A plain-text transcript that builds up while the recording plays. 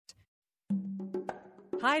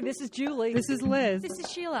Hi, this is Julie. This is Liz. This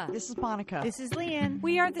is Sheila. This is Monica. This is Leanne.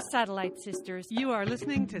 We are the Satellite Sisters. You are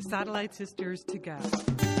listening to Satellite Sisters to Go.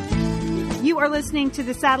 You are listening to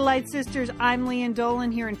the Satellite Sisters. I'm Leanne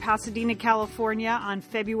Dolan here in Pasadena, California on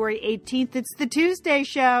February 18th. It's the Tuesday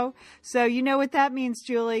show. So you know what that means,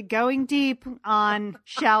 Julie. Going deep on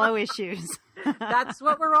shallow issues. That's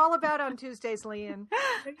what we're all about on Tuesdays, Leanne.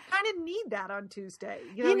 You kind of need that on Tuesday.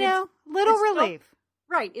 Little relief.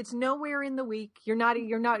 Right. It's nowhere in the week. You're not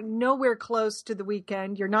nowhere close to the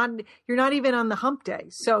weekend. You're not even on the hump day.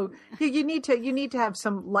 So you need to have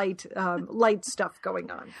some light stuff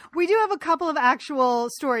going on. We do have a couple of actual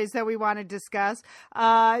stories that we want to discuss.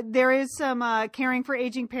 There is some caring for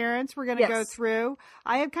aging parents we're going to go through.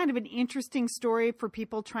 I have kind of an interesting story for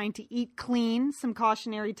people trying to eat clean, some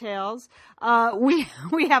cautionary tales.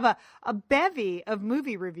 We have a bevy of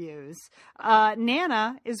movie reviews.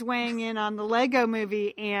 Nana is weighing in on the Lego movie.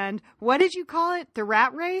 And what did you call it? The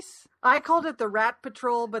Rat Race? I called it the Rat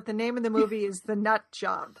Patrol, but the name of the movie is The Nut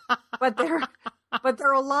Job. But there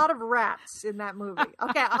are a lot of rats in that movie.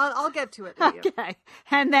 Okay, I'll get to it. Okay.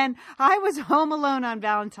 And then I was home alone on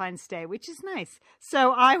Valentine's Day, which is nice.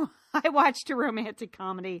 So I watched a romantic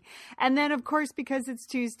comedy. And then, of course, because it's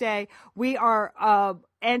Tuesday, we are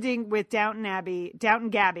ending with Downton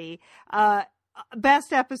Abbey.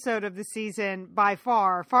 Best episode of the season by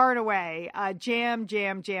far and away. Jam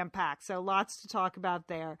packed. So lots to talk about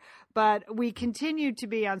there. But we continue to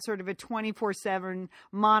be on sort of a 24/7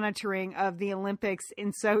 monitoring of the Olympics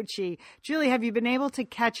in Sochi. Julie, have you been able to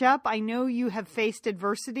catch up? I know you have faced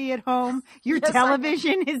adversity at home. Your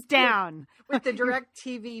television is down. With the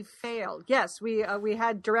DirecTV fail. Yes, we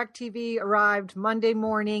had DirecTV arrived Monday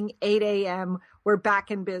morning, 8 a.m. We're back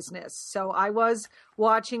in business. So I was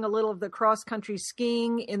watching a little of the cross-country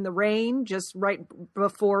skiing in the rain just right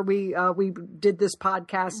before we did this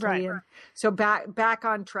podcast. Right. Liam. So back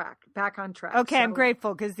on track. Okay, so I'm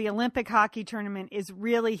grateful because the Olympic hockey tournament is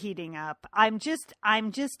really heating up. I'm just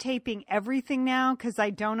taping everything now because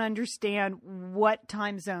I don't understand what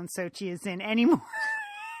time zone Sochi is in anymore.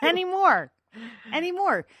 Anymore.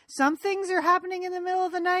 Some things are happening in the middle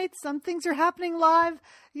of the night. Some things are happening live.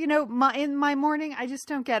 In my morning, I just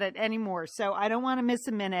don't get it anymore. So I don't want to miss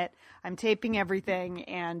a minute. I'm taping everything.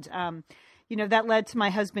 And, that led to my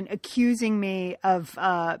husband accusing me of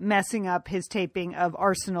messing up his taping of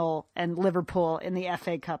Arsenal and Liverpool in the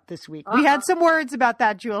FA Cup this week. We had some words about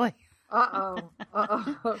that, Julie.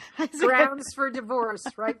 Grounds for divorce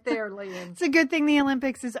right there, Leanne. It's a good thing the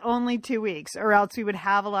Olympics is only 2 weeks, or else we would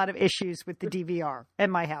have a lot of issues with the DVR at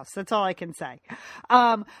my house. That's all I can say.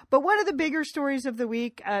 But one of the bigger stories of the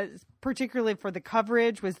week, particularly for the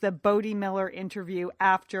coverage, was the Bodie Miller interview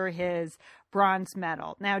after his bronze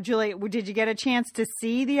medal. Now, Julie, did you get a chance to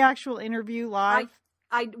see the actual interview live?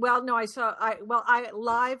 I saw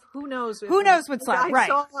live. Who knows? Who knows what's live?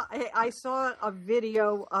 Right. I saw a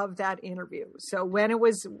video of that interview. So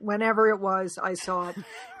whenever it was, I saw it.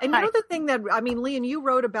 And you know the thing Leanne, you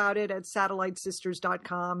wrote about it at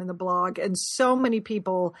satellitesisters.com in the blog, and so many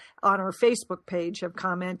people on our Facebook page have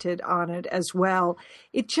commented on it as well.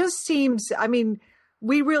 It just seems,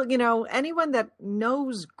 we really, anyone that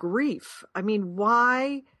knows grief,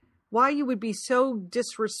 why you would be so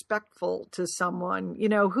disrespectful to someone,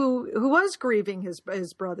 who was grieving his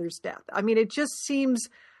brother's death. It just seems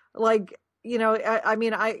like,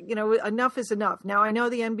 enough is enough. Now, I know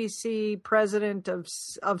the NBC president of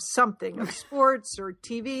sports or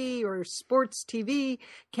TV or sports TV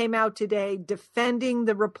came out today defending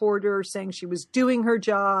the reporter, saying she was doing her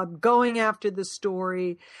job, going after the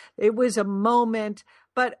story. It was a moment.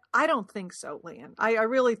 But I don't think so, Leanne. I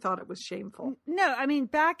really thought it was shameful. No,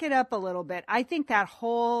 back it up a little bit. I think that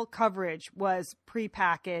whole coverage was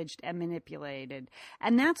prepackaged and manipulated.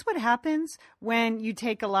 And that's what happens when you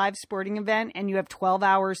take a live sporting event and you have 12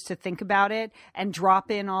 hours to think about it and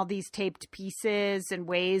drop in all these taped pieces and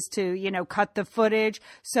ways to, cut the footage.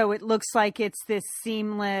 So it looks like it's this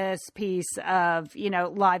seamless piece of,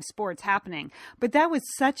 live sports happening. But that was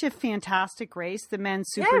such a fantastic race, the men's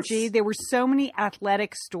Super G. There were so many athletic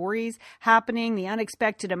stories happening. The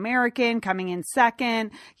unexpected American coming in second,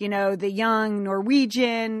 the young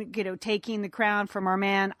Norwegian, taking the crown from our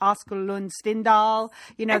man Oscar Lund Svindal.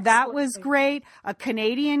 That was great. A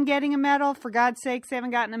Canadian getting a medal. For God's sakes, they haven't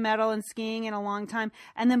gotten a medal in skiing in a long time.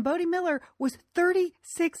 And then Bodie Miller was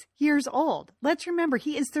 36 years old. Let's remember,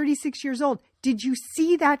 he is 36 years old. Did you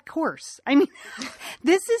see that course?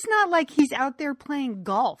 This is not like he's out there playing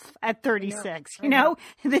golf at 36.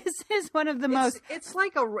 This is one of the most. It's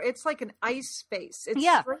like an ice face. It's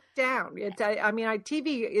straight down.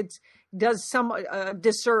 TV. does some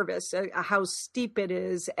disservice, how steep it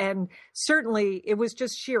is. And certainly it was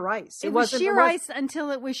just sheer ice. It was sheer ice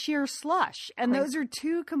until it was sheer slush. And those are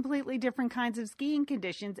two completely different kinds of skiing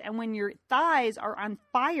conditions. And when your thighs are on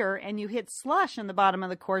fire and you hit slush on the bottom of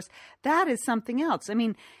the course, that is something else. I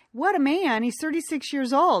mean, what a man. He's 36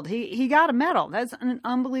 years old. He got a medal. That's an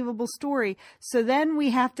unbelievable story. So then we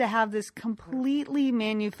have to have this completely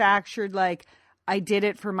manufactured, like, I did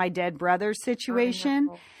it for my dead brother situation.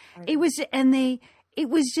 It was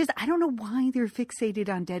just, I don't know why they're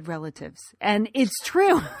fixated on dead relatives. And it's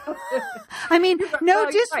true. I mean,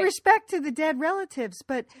 no disrespect to the dead relatives,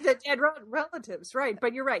 but. The dead relatives, right.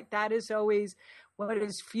 But you're right. That is always what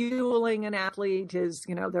is fueling an athlete is,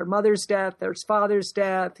 their mother's death, their father's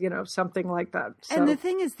death, something like that. So. And the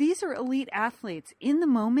thing is, these are elite athletes. In the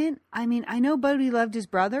moment, I mean, I know Bodie loved his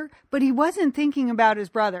brother, but he wasn't thinking about his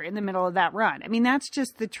brother in the middle of that run. I mean, that's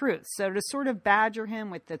just the truth. So to sort of badger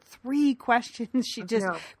him with the 3 questions,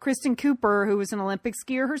 Kristen Cooper, who was an Olympic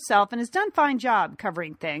skier herself and has done a fine job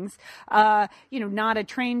covering things, not a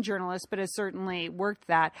trained journalist, but has certainly worked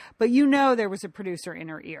that. But there was a producer in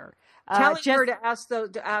her ear. Telling her to ask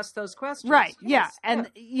those questions. Right, yeah. And,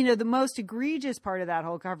 the most egregious part of that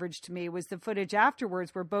whole coverage to me was the footage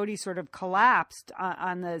afterwards where Bodie sort of collapsed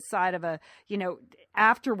on the side of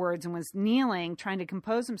afterwards and was kneeling, trying to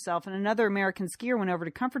compose himself. And another American skier went over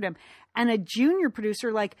to comfort him. And a junior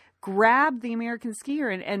producer, grabbed the American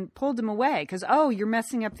skier and pulled him away because, you're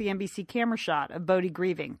messing up the NBC camera shot of Bodie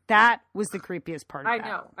grieving. That was the creepiest part of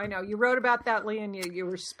that. I know. You wrote about that, Lee, and you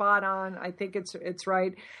were spot on. I think it's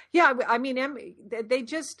right. Yeah, I mean,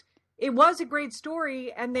 it was a great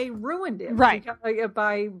story, and they ruined it by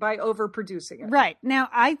overproducing it. Right. Now,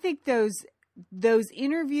 I think those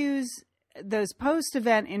interviews, those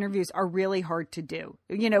post-event interviews are really hard to do.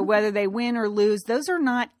 Whether they win or lose, those are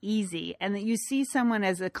not easy. And that you see someone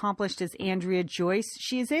as accomplished as Andrea Joyce,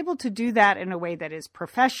 she is able to do that in a way that is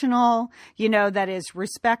professional, that is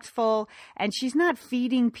respectful, and she's not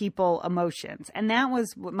feeding people emotions. And that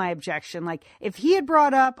was my objection. Like, if he had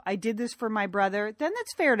brought up, I did this for my brother, then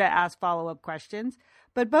that's fair to ask follow-up questions.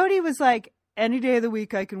 But Bodie was like, any day of the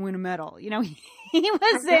week I can win a medal. He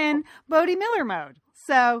was in Bodie Miller mode.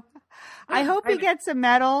 So I hope he gets a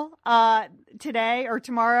medal today or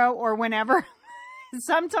tomorrow or whenever,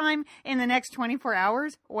 sometime in the next 24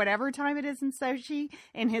 hours, whatever time it is in Sochi,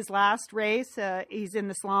 in his last race. He's in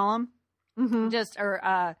the slalom,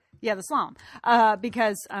 the slalom,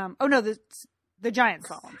 because, the giant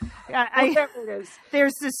slalom. Whatever it is.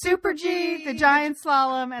 There's the Super G, the giant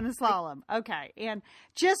slalom, and the slalom. Okay. And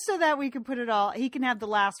just so that we can put it all, he can have the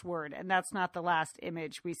last word, and that's not the last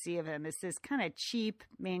image we see of him. It's this kind of cheap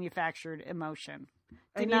manufactured emotion.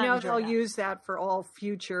 And they'll use that for all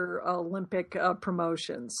future Olympic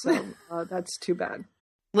promotions. So that's too bad.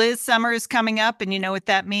 Liz, summer is coming up, and you know what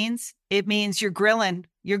that means? It means you're grilling.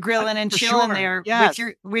 You're grilling and chilling there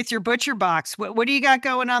with your butcher box. What do you got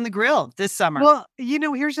going on the grill this summer? Well,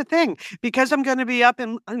 here's the thing. Because I'm going to be up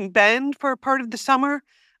in Bend for part of the summer,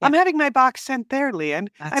 I'm having my box sent there, Leanne.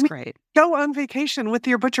 That's great. Go on vacation with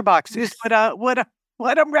your butcher box is what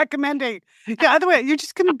I'm recommending. Yeah, other way, you're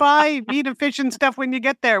just going to buy meat and fish and stuff when you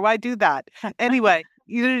get there. Why do that? Anyway,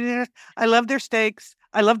 I love their steaks.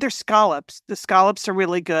 I love their scallops. The scallops are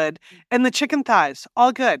really good. And the chicken thighs,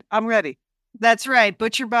 all good. I'm ready. That's right.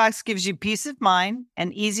 ButcherBox gives you peace of mind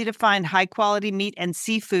and easy to find high quality meat and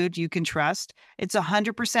seafood you can trust. It's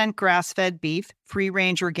 100% grass-fed beef,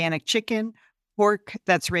 free-range organic chicken, pork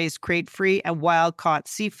that's raised crate-free, and wild-caught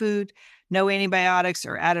seafood. No antibiotics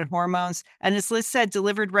or added hormones. And as Liz said,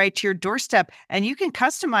 delivered right to your doorstep. And you can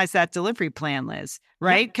customize that delivery plan, Liz,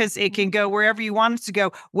 right? Because it can go wherever you want it to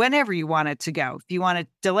go, whenever you want it to go. If you want to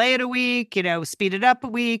delay it a week, speed it up a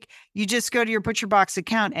week, you just go to your ButcherBox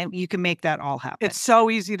account and you can make that all happen. It's so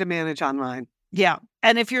easy to manage online. Yeah.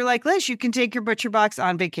 And if you're like Liz, you can take your ButcherBox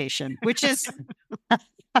on vacation, which is...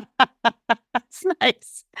 That's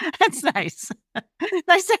nice. That's nice.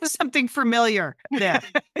 Nice to have something familiar there.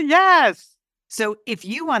 Yes. So if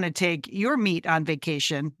you want to take your meat on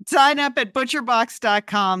vacation, sign up at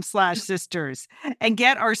butcherbox.com/sisters and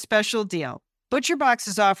get our special deal. ButcherBox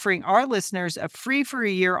is offering our listeners a free for a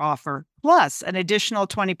year offer plus an additional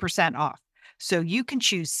 20% off. So you can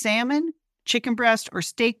choose salmon, chicken breast, or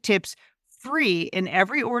steak tips free in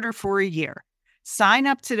every order for a year. Sign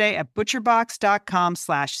up today at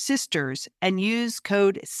butcherbox.com/sisters and use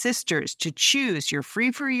code SISTERS to choose your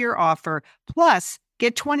free for a year offer, plus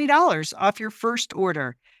get $20 off your first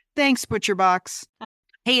order. Thanks, ButcherBox.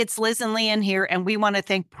 Hey, it's Liz and Leanne here, and we want to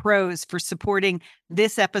thank Prose for supporting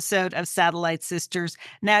this episode of Satellite Sisters.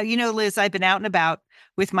 Now, you know, Liz, I've been out and about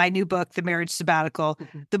with my new book, The Marriage Sabbatical.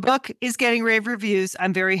 The book is getting rave reviews.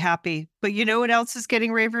 I'm very happy. But you know what else is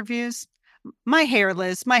getting rave reviews? My hair,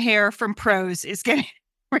 Liz. My hair from Prose is getting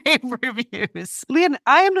rave reviews. Leanne,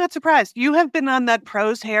 I am not surprised. You have been on that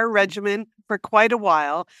Prose hair regimen for quite a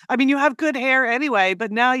while. I mean, you have good hair anyway,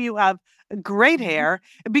 but now you have great hair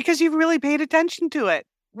because you've really paid attention to it.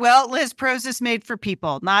 Well, Liz, Prose is made for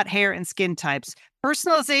people, not hair and skin types.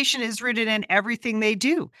 Personalization is rooted in everything they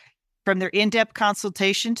do, from their in-depth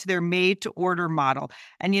consultation to their made-to-order model.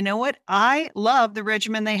 And you know what? I love the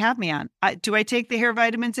regimen they have me on. Do I take the hair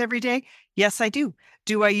vitamins every day? Yes, I do.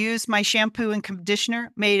 Do I use my shampoo and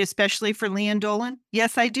conditioner made especially for Leanne Dolan?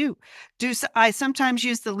 Yes, I do. Do I sometimes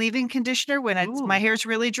use the leave-in conditioner when my hair's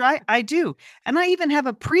really dry? I do. And I even have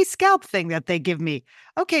a pre-scalp thing that they give me.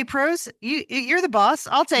 Okay, Prose, you're the boss.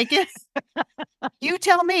 I'll take it. You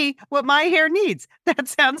tell me what my hair needs. That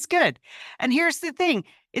sounds good. And here's the thing.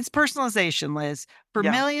 It's personalization, Liz. For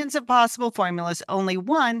millions of possible formulas, only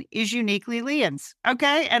one is uniquely Leanne's.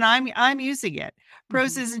 Okay? And I'm using it.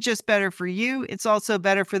 Prose isn't just better for you, it's also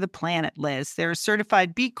better for the planet, Liz. They're a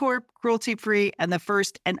certified B Corp, cruelty-free, and the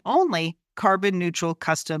first and only carbon neutral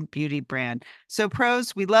custom beauty brand. So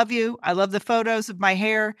Prose, we love you. I love the photos of my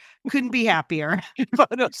hair. Couldn't be happier.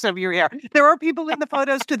 Photos of your hair. There are people in the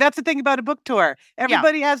photos too. That's the thing about a book tour.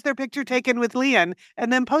 Everybody has their picture taken with Leanne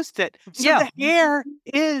and then posts it. So the hair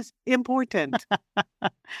is important.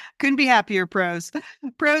 Couldn't be happier, Prose.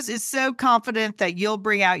 Prose is so confident that you'll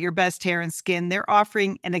bring out your best hair and skin. They're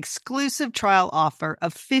offering an exclusive trial offer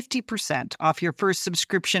of 50% off your first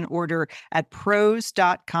subscription order at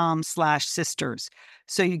prose.com/sisters.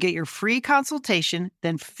 So you get your free consultation,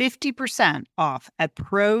 then 50% off at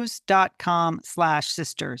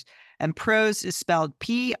prose.com/sisters. And Prose is spelled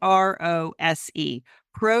Prose.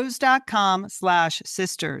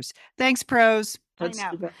 Prose.com/sisters. Thanks, Prose.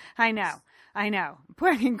 I know.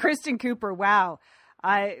 Putting Kristen Cooper, wow.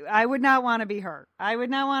 I would not want to be her. I would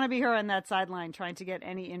not want to be her on that sideline trying to get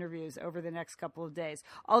any interviews over the next couple of days.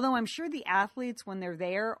 Although I'm sure the athletes, when they're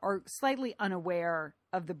there, are slightly unaware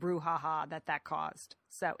of the brouhaha that caused.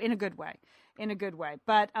 So in a good way.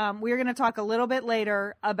 But we're going to talk a little bit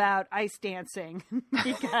later about ice dancing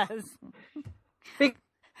because we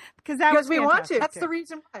want to. That's the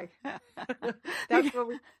reason why. That's what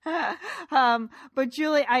we. But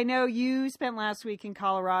Julie, I know you spent last week in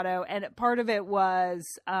Colorado, and part of it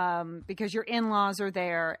was because your in-laws are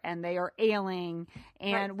there and they are ailing.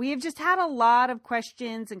 And we have just had a lot of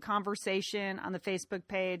questions and conversation on the Facebook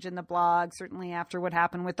page and the blog, certainly after what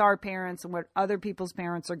happened with our parents and what other people's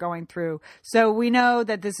parents are going through. So we know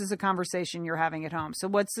that this is a conversation you're having at home. So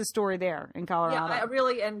what's the story there in Colorado? Yeah,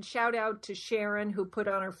 and shout out to Sharon, who put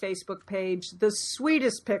on her Facebook page the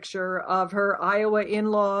sweetest picture of her Iowa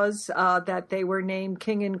in-laws that they were named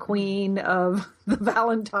king and queen of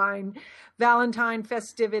the Valentine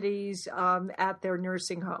festivities at their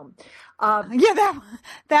nursing home.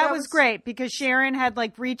 That was great because Sharon had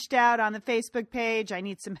reached out on the Facebook page. I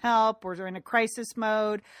need some help. We're in a crisis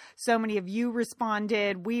mode. So many of you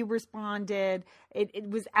responded. We responded. It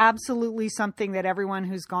was absolutely something that everyone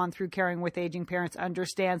who's gone through caring with aging parents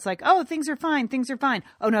understands. Oh, things are fine. Things are fine.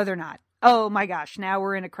 Oh, no, they're not. Oh my gosh. Now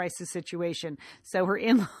we're in a crisis situation. So her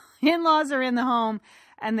in-laws are in the home.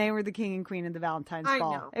 And they were the king and queen of the Valentine's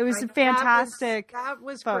Ball. Know. It was a fantastic that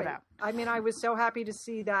was photo. Great. I mean, I was so happy to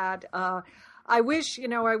see that. I wish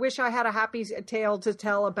I had a happy tale to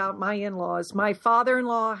tell about my in-laws. My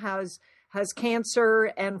father-in-law has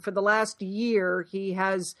cancer, and for the last year, he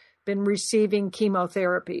has been receiving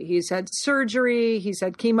chemotherapy. He's had surgery. He's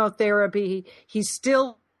had chemotherapy. He's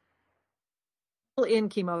still in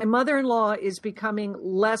chemo. My mother-in-law is becoming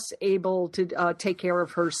less able to take care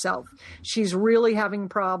of herself. She's really having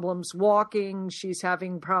problems walking. She's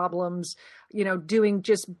having problems, doing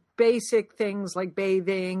just basic things like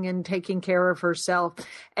bathing and taking care of herself.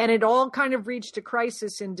 And it all kind of reached a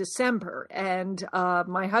crisis in December. And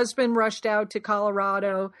my husband rushed out to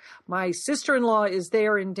Colorado. My sister-in-law is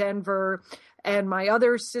there in Denver. And my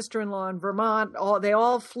other sister-in-law in Vermont, they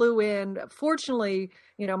all flew in. Fortunately,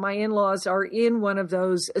 my in-laws are in one of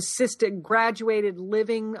those assisted graduated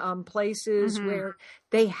living places where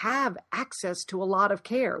they have access to a lot of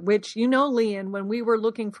care, which, Leanne, when we were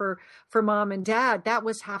looking for mom and dad, that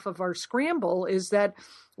was half of our scramble, is that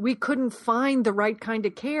we couldn't find the right kind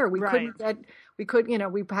of care. We had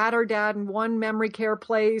our dad in one memory care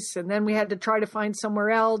place, and then we had to try to find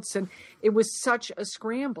somewhere else. And it was such a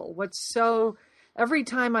scramble. What's so every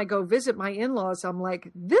time I go visit my in-laws, I'm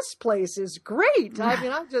like, this place is great. I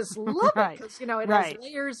mean, I just love it because, you know, it has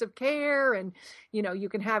layers of care, and, you know, you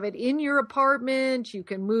can have it in your apartment. You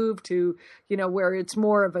can move to, you know, where it's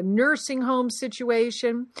more of a nursing home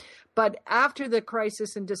situation. But after the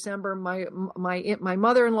crisis in December, my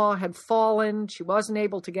mother-in-law had fallen. She wasn't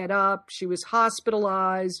able to get up. She was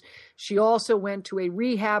hospitalized. She also went to a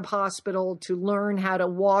rehab hospital to learn how to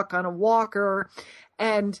walk on a walker.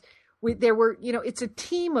 And there were, you know, it's a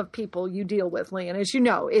team of people you deal with, Lee. And as you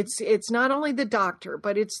know, it's not only the doctor,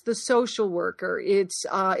 but it's the social worker. It's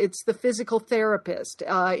the physical therapist.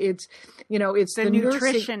 It's, you know, it's the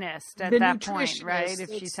nutritionist at that point, right?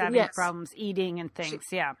 If she's having problems eating and things.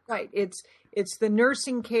 Right. It's the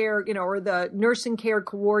nursing care, you know, or the nursing care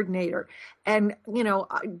coordinator. And, you know,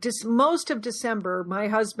 most of December, my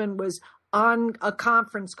husband was on a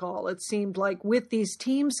conference call, it seemed like, with these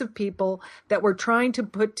teams of people that were trying to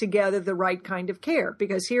put together the right kind of care.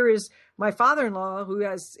 Because here is my father-in-law, who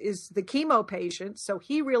is the chemo patient, so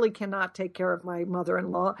he really cannot take care of my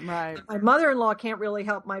mother-in-law. Right. My mother-in-law can't really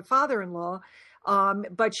help my father-in-law,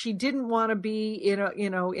 but she didn't want to be in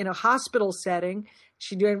a hospital setting.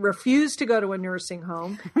 She refused to go to a nursing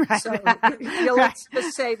home. Right. So let's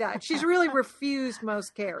just say that. She's really refused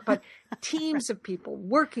most care. But teams of people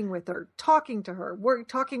working with her, talking to her,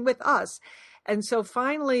 talking with us. And so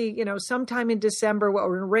finally, you know, sometime in December,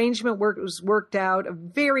 an arrangement was worked out, a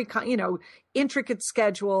very, you know, intricate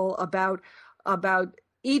schedule about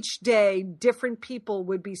each day, different people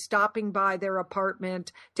would be stopping by their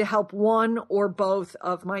apartment to help one or both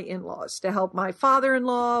of my in-laws, to help my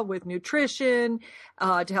father-in-law with nutrition,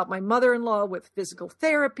 to help my mother-in-law with physical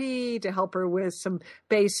therapy, to help her with some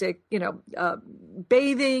basic, you know,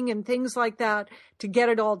 bathing and things like that, to get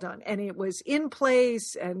it all done. And it was in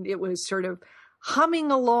place, and it was sort of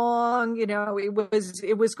humming along. You know, it was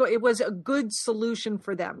a good solution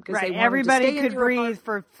for them, because everybody could breathe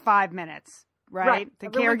for 5 minutes. Right. The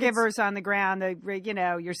Everyone caregivers on the ground, you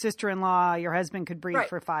know, your sister-in-law, your husband could breathe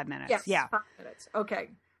for 5 minutes. Yes, yeah. 5 minutes. Okay.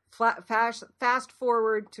 Fast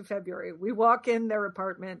forward to February. We walk in their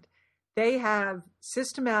apartment. They have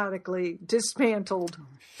systematically dismantled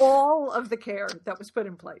all of the care that was put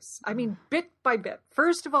in place. I mean, bit by bit.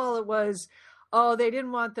 First of all, it was, they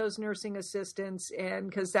didn't want those nursing assistants, and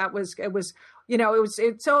because it's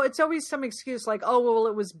always some excuse like,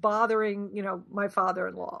 it was bothering, you know, my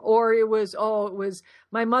father-in-law, or it was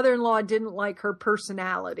my mother-in-law didn't like her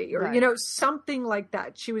personality, or, you know, something like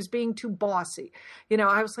that. She was being too bossy. You know,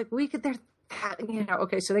 I was like, you know,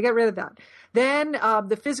 okay, so they got rid of that. Then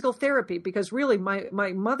the physical therapy, because really my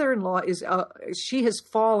mother-in-law she has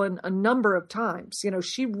fallen a number of times. You know,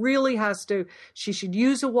 she really she should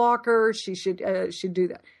use a walker. She should do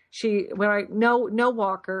that. No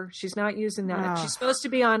walker. She's not using that. She's supposed to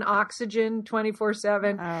be on oxygen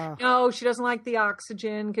 24/7. No, she doesn't like the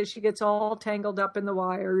oxygen because she gets all tangled up in the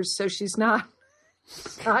wires. So she's not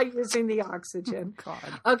using the oxygen. God.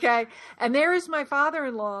 Okay. And there is my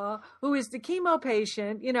father-in-law, who is the chemo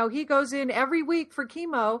patient. You know, he goes in every week for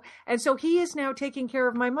chemo. And so he is now taking care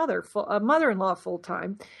of my mother-in-law full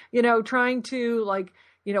time, you know, trying to, like,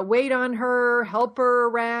 you know, wait on her, help her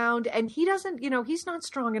around. And he doesn't, you know, he's not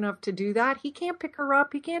strong enough to do that. He can't pick her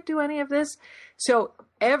up. He can't do any of this. So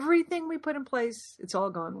everything we put in place, it's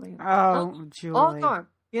all gone, Liam. Oh, Julie. All gone.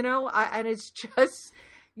 You know, and it's just,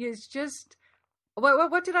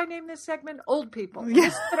 what did I name this segment? Old people.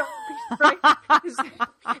 Yes.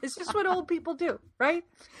 It's just what old people do, right?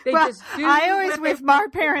 They just do. I always, with my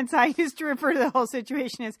parents, I used to refer to the whole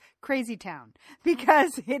situation as crazy town,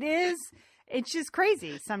 because it's just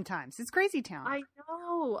crazy sometimes. It's crazy town. I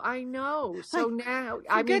know. So now,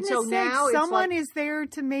 someone is there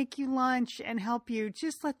to make you lunch and help you.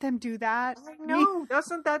 Just let them do that. I know.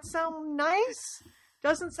 Doesn't that sound nice?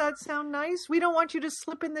 Doesn't that sound nice? We don't want you to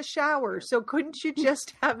slip in the shower. So couldn't you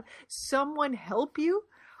just have someone help you?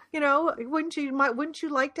 You know, wouldn't you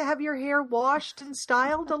like to have your hair washed and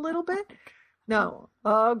styled a little bit? No.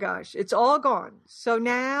 Oh gosh, it's all gone. So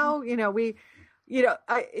now, you know, in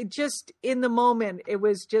the moment, it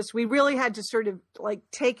was just, we really had to sort of like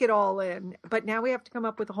take it all in, but now we have to come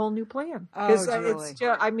up with a whole new plan. Because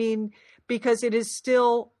it is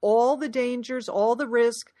still all the dangers, all the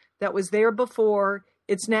risk that was there before.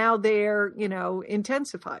 It's now there, you know,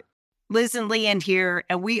 intensified. Liz and Leanne here,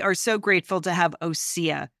 and we are so grateful to have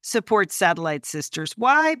OSEA support Satellite Sisters.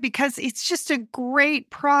 Why? Because it's just a great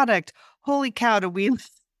product. Holy cow, do we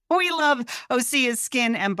love OSEA's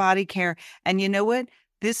skin and body care. And you know what?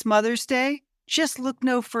 This Mother's Day, just look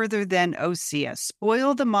no further than OSEA.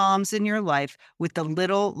 Spoil the moms in your life with the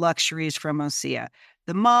little luxuries from OSEA.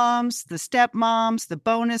 the moms, the stepmoms, the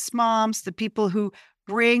bonus moms, the people who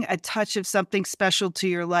bring a touch of something special to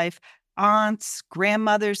your life, aunts,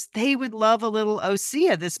 grandmothers, they would love a little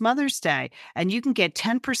Osea this Mother's Day. And you can get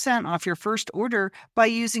 10% off your first order by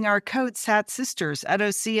using our code SATSisters at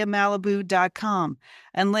OseaMalibu.com.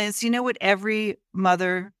 And Liz, you know what every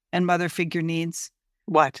mother and mother figure needs?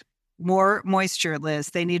 What? More moisture, Liz.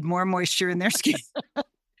 They need more moisture in their skin.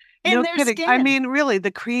 No kidding. I mean, really,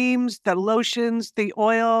 the creams, the lotions, the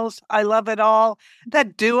oils, I love it all.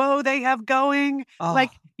 That duo they have going,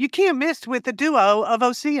 like you can't miss with the duo of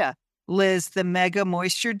Osea. Liz, the Mega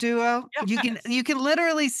Moisture Duo. Yes. You can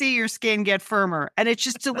literally see your skin get firmer, and it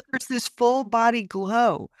just delivers this full body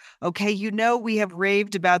glow. Okay, you know we have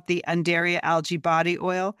raved about the Undaria Algae Body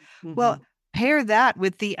Oil. Mm-hmm. Well, pair that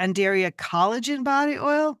with the Undaria Collagen Body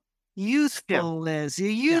Oil. Youthful, Liz. Your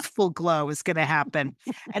youthful glow is going to happen.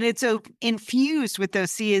 And it's infused with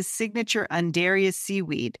Osea's signature Undaria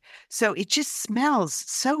seaweed. So it just smells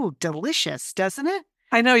so delicious, doesn't it?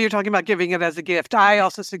 I know you're talking about giving it as a gift. I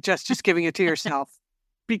also suggest just giving it to yourself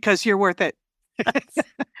because you're worth it.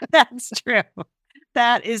 That's true.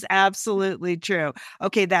 That is absolutely true.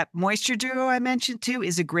 Okay, that Moisture Duo I mentioned too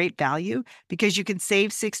is a great value because you can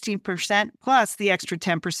save 16% plus the extra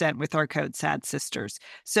 10% with our code SADSisters.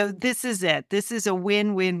 So this is it. This is a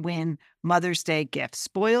win-win-win Mother's Day gift.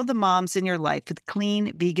 Spoil the moms in your life with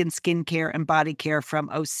clean vegan skincare and body care from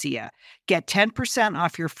Osea. Get 10%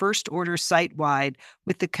 off your first order site-wide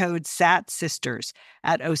with the code SATSisters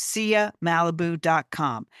at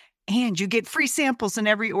OseaMalibu.com. And you get free samples in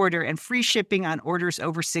every order and free shipping on orders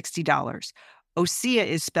over $60. Osea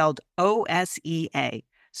is spelled O-S-E-A.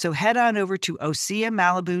 So head on over to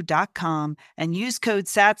OseaMalibu.com and use code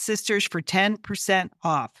SATSisters for 10%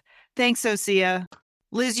 off. Thanks, Osea.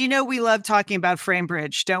 Liz, you know we love talking about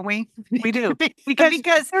FrameBridge, don't we? We do.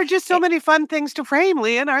 because there are just so many fun things to frame,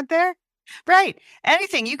 Leanne, aren't there? Right.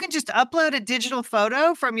 Anything. You can just upload a digital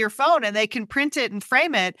photo from your phone and they can print it and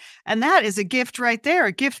frame it. And that is a gift right there,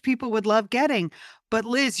 a gift people would love getting. But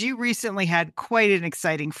Liz, you recently had quite an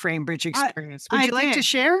exciting FrameBridge experience. Would you like to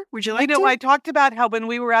share? Would you like to? I talked about how when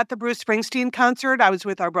we were at the Bruce Springsteen concert, I was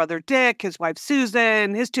with our brother Dick, his wife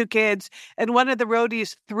Susan, his two kids, and one of the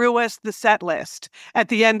roadies threw us the set list at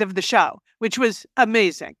the end of the show, which was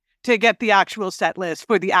amazing to get the actual set list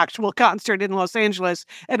for the actual concert in Los Angeles.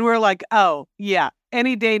 And we're like, oh, yeah,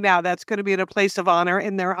 any day now, that's going to be in a place of honor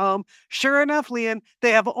in their home. Sure enough, Leanne,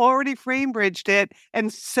 they have already FrameBridged it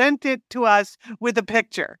and sent it to us with a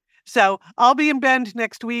picture. So I'll be in Bend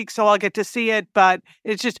next week, so I'll get to see it. But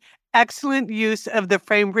it's just excellent use of the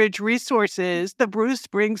FrameBridge resources, the Bruce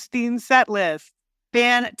Springsteen set list.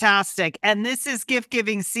 Fantastic. And this is gift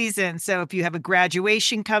giving season. So if you have a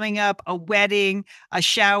graduation coming up, a wedding, a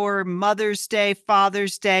shower, Mother's Day,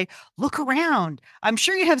 Father's Day, look around. I'm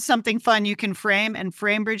sure you have something fun you can frame, and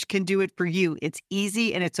FrameBridge can do it for you. It's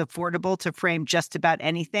easy and it's affordable to frame just about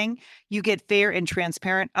anything. You get fair and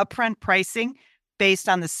transparent upfront pricing based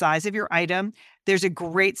on the size of your item. There's a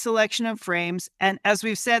great selection of frames. And as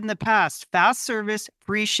we've said in the past, fast service,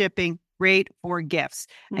 free shipping, great for gifts.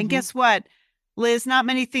 And guess what? Liz, not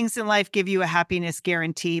many things in life give you a happiness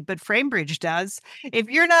guarantee, but FrameBridge does. If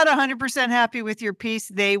you're not 100% happy with your piece,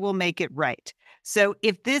 they will make it right. So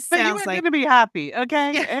if this sounds like... But you're going to be happy,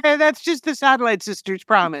 okay? Yeah. That's just the Satellite Sisters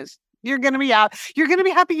promise. You're going to be out. You're going to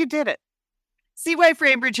be happy you did it. See why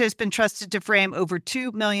FrameBridge has been trusted to frame over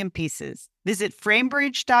 2 million pieces. Visit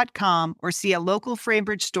framebridge.com or see a local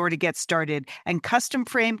FrameBridge store to get started and custom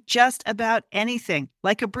frame just about anything,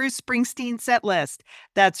 like a Bruce Springsteen set list.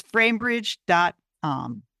 That's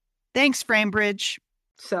framebridge.com. Thanks, FrameBridge.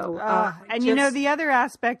 So, you know, the other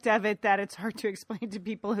aspect of it that it's hard to explain to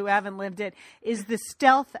people who haven't lived it is the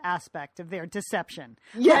stealth aspect of their deception.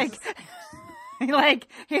 Yes. Like,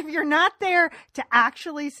 if you're not there to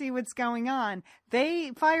actually see what's going on, they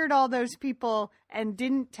fired all those people and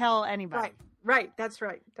didn't tell anybody. Right. That's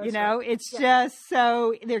right. It's just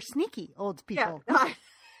so they're sneaky, old people.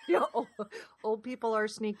 Yeah. Old people are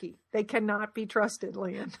sneaky. They cannot be trusted,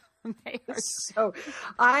 Leanne. So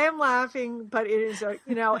I am laughing, but it is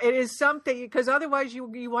it is something, because otherwise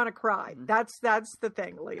you want to cry. That's the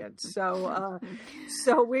thing, Leanne. So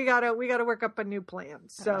we gotta work up a new plan.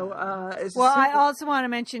 So I also want to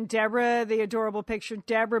mention Deborah, the adorable picture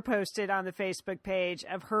Deborah posted on the Facebook page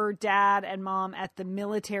of her dad and mom at the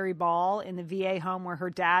military ball in the VA home where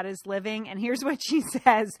her dad is living. And here's what she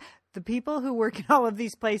says. The people who work in all of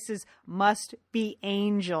these places must be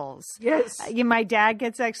angels. Yes. My dad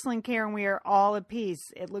gets excellent care and we are all at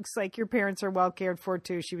peace. It looks like your parents are well cared for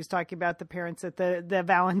too. She was talking about the parents at the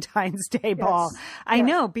Valentine's Day ball. I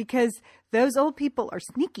know, because those old people are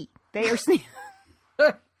sneaky. They are sneaky.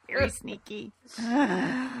 Very sneaky.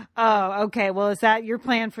 Oh, okay. Well, is that your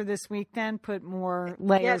plan for this week then? Put more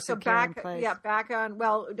layers of care in place? Yeah, back on.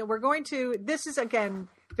 Well, we're going to, this is, again,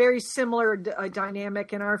 very similar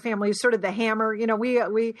dynamic in our family, sort of the hammer. You know, we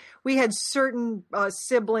had certain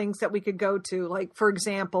siblings that we could go to. Like, for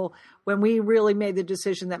example, when we really made the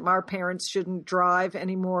decision that our parents shouldn't drive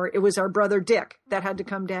anymore, it was our brother Dick that had to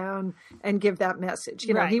come down and give that message.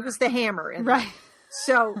 You know, he was the hammer. Right.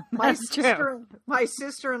 So my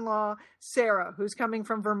sister-in-law, Sarah, who's coming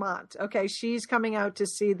from Vermont. Okay. She's coming out to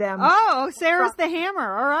see them. Oh, Sarah's the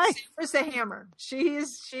hammer. All right. Sarah's the hammer. She's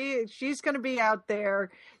going to be out there.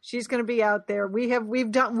 She's going to be out there. We've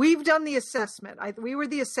done the assessment. We were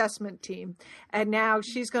the assessment team, and now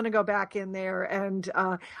she's going to go back in there. And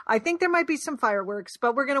I think there might be some fireworks,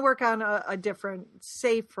 but we're going to work on a different,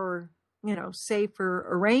 safer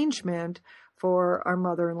arrangement for our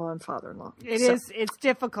mother-in-law and father-in-law. It's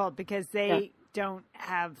difficult because they don't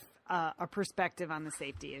have a perspective on the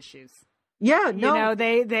safety issues. Yeah, no. You know,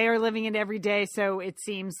 they are living it every day, so it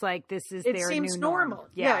seems like this is their new norm. It seems normal.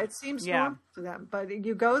 Yeah, it seems normal to them. But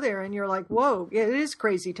you go there and you're like, whoa, it is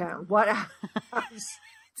crazy town. What?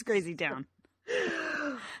 It's crazy town.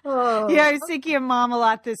 Oh. Yeah, I was thinking of Mom a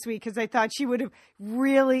lot this week because I thought she would have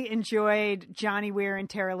really enjoyed Johnny Weir and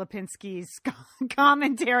Tara Lipinski's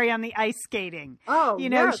commentary on the ice skating. Oh, you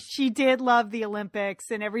know, yes. She did love the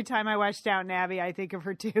Olympics, and every time I watch Downton Abbey, I think of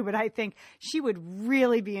her too. But I think she would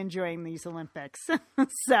really be enjoying these Olympics.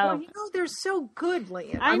 Well, you know, they're so good,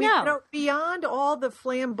 Lian. I mean, you know, beyond all the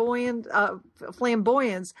flamboyance.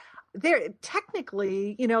 They're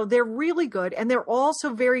technically, you know, they're really good, and they're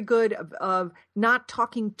also very good of not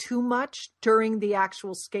talking too much during the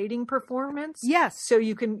actual skating performance. Yes. So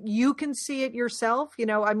you can see it yourself. You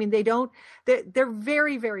know, I mean, they're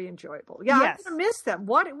very, very enjoyable. Yeah, yes. I'm gonna miss them.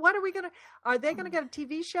 What are they gonna get a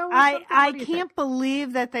TV show? Or I can't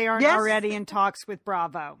believe that they aren't already in talks with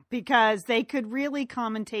Bravo, because they could really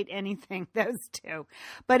commentate anything, those two.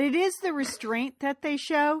 But it is the restraint that they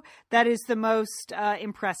show that is the most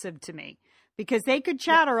impressive to me, because they could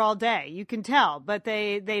chatter all day, you can tell, but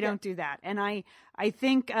they don't do that. And I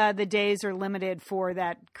think the days are limited for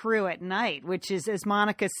that crew at night, which is, as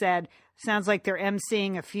Monica said, sounds like they're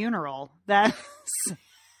emceeing a funeral. That's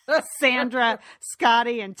Sandra,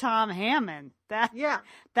 Scotty, and Tom Hammond.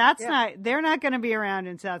 They're not going to be around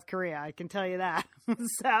in South Korea, I can tell you that.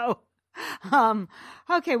 So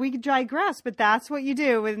okay, we could digress, but that's what you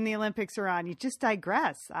do when the Olympics are on. You just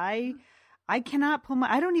digress. I cannot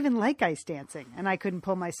I don't even like ice dancing, and I couldn't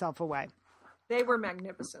pull myself away. They were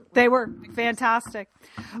magnificent. They were fantastic.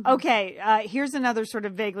 Okay, here's another sort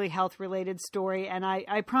of vaguely health-related story, and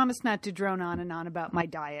I promise not to drone on and on about my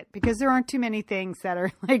diet, because there aren't too many things that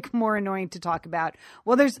are like more annoying to talk about.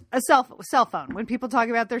 Well, there's a cell phone. When people talk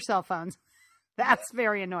about their cell phones, that's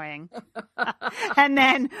very annoying. And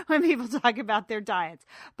then when people talk about their diets.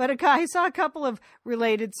 But I saw a couple of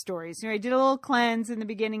related stories. You know, I did a little cleanse in the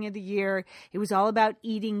beginning of the year. It was all about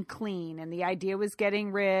eating clean. And the idea was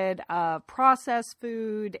getting rid of processed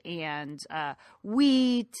food and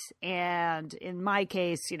wheat. And in my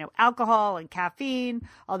case, you know, alcohol and caffeine.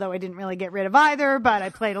 Although I didn't really get rid of either, but I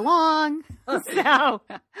played along. So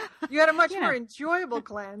you had a much more enjoyable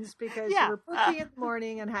cleanse, because you were poopy in the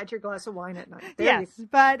morning and had your glass of wine at night.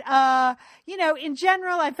 But, you know, in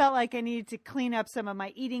general, I felt like I needed to clean up some of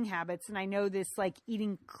my eating habits. And I know this like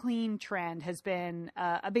eating clean trend has been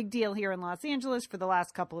a big deal here in Los Angeles for the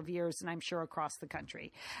last couple of years, and I'm sure across the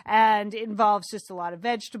country. And it involves just a lot of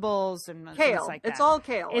vegetables and kale. Things like that. It's all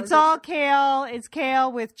kale. It's all kale. It's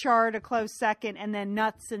kale with chard a close second, and then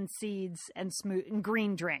nuts and seeds and and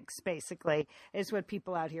green drinks, basically, is what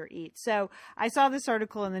people out here eat. So I saw this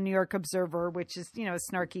article in the New York Observer, which is, you know,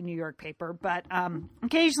 a snarky New York paper, but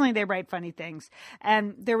occasionally they write funny things.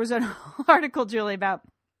 And there was an article, Julie, about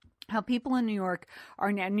how people in New York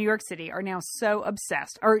City are now so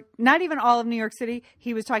obsessed, or not even all of New York City.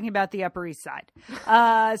 He was talking about the Upper East Side.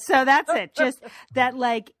 So that's it. Just that,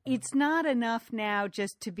 like, it's not enough now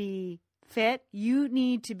just to be fit. You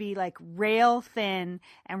need to be like rail thin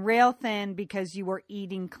because you are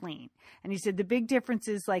eating clean. And he said the big difference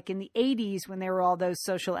is, like, in the 80s when there were all those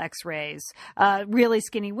social x-rays, really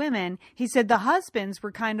skinny women, he said the husbands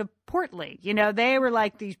were kind of portly. You know, they were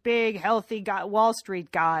like these big, healthy Wall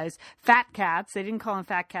Street guys, fat cats. They didn't call them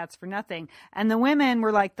fat cats for nothing. And the women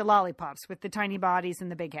were like the lollipops with the tiny bodies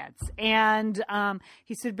and the big heads. And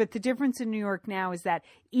he said, but the difference in New York now is that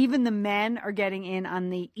even the men are getting in on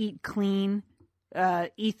the eat clean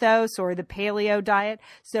ethos or the paleo diet.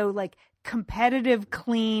 So, like, competitive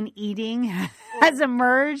clean eating has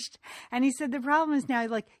emerged. And he said the problem is now,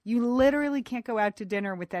 like, you literally can't go out to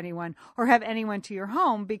dinner with anyone or have anyone to your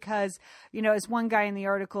home because, you know, as one guy in the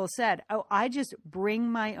article said, I just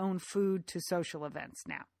bring my own food to social events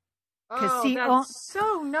now. Oh, that's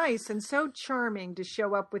so nice and so charming to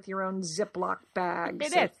show up with your own Ziploc bags.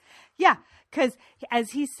 It is. Yeah. Because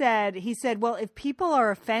as he said, well, if people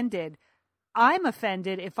are offended, I'm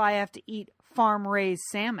offended if I have to eat farm-raised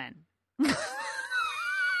salmon.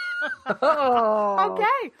 Oh.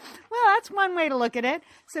 Okay. Well, that's one way to look at it.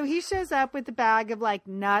 So he shows up with a bag of like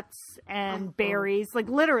nuts and berries, like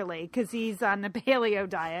literally, because he's on the paleo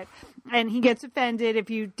diet, and he gets offended if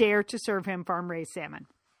you dare to serve him farm-raised salmon.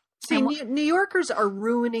 See, New Yorkers are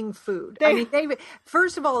ruining food.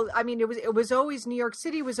 First of all, I mean, it was always, New York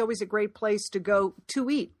City was always a great place to go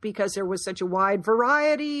to eat because there was such a wide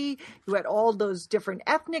variety. You had all those different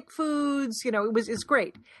ethnic foods. You know, it's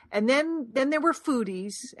great. And then there were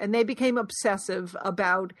foodies, and they became obsessive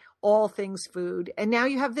about all things food. And now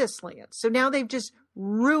you have this, Lance. So now they've just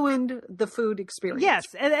ruined the food experience. Yes,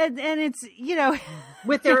 and it's, you know,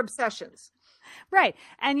 with their obsessions. Right.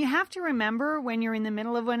 And you have to remember when you're in the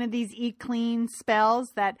middle of one of these eat clean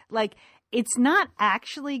spells that, like, it's not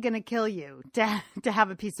actually going to kill you to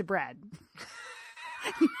have a piece of bread.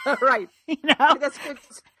 Right. You know? That's good.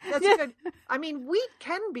 That's good. I mean, wheat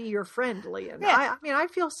can be your friend, Leon. Yeah. I mean, I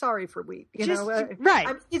feel sorry for wheat. You know? Right.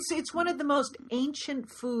 It's one of the most ancient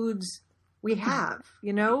foods we have,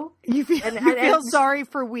 you know? You feel sorry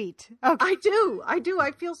for wheat. Okay. I do.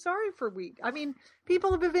 I feel sorry for wheat. I mean,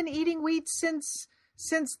 people have been eating wheat since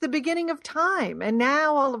the beginning of time. And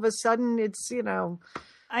now all of a sudden it's, you know.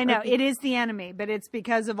 I know it is the enemy, but it's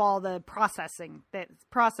because of all the processing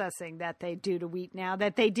that they do to wheat now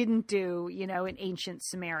that they didn't do, you know, in ancient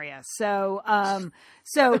Samaria. So then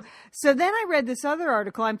I read this other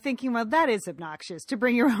article. I'm thinking, well, that is obnoxious to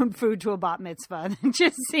bring your own food to a bat mitzvah. It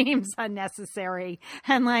just seems unnecessary.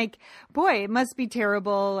 And like, boy, it must be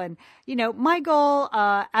terrible. And, you know, my goal,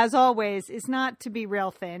 as always, is not to be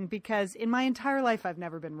rail thin because in my entire life, I've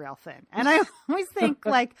never been rail thin. And I always think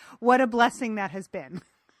like, what a blessing that has been.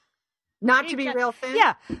 Not to be real thin?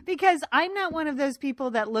 Yeah, because I'm not one of those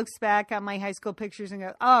people that looks back on my high school pictures and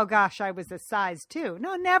goes, oh, gosh, I was a size 2.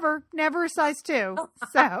 No, never a size 2.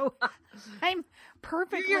 So I'm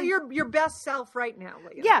perfectly... You're your best self right now,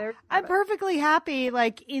 Leah. Yeah, I'm perfectly happy,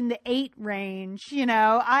 like, in the 8 range, you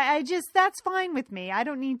know. I just, that's fine with me. I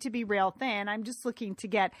don't need to be rail thin. I'm just looking to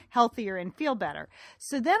get healthier and feel better.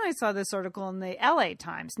 So then I saw this article in the LA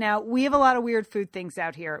Times. Now, we have a lot of weird food things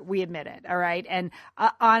out here. We admit it, all right? And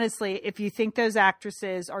honestly, if you think those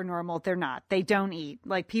actresses are normal, they're not. They don't eat.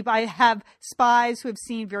 Like, people, I have spies who have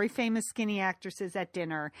seen very famous skinny actresses at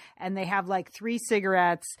dinner, and they have like 3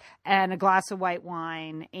 cigarettes and a glass of white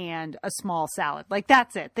wine and a small salad. Like,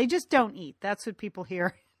 that's it. They just don't eat. That's what people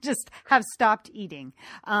here just have stopped eating.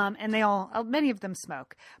 And they many of them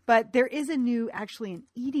smoke. But there is actually an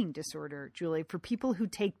eating disorder, Julie, for people who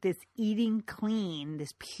take this eating clean,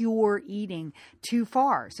 this pure eating too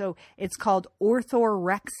far. So it's called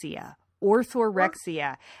orthorexia.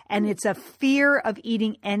 And it's a fear of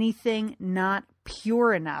eating anything not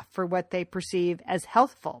pure enough for what they perceive as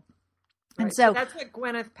healthful. Right. And so that's what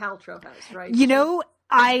Gwyneth Paltrow has, right? You know,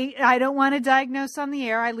 I don't want to diagnose on the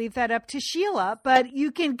air. I leave that up to Sheila, but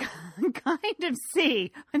you can kind of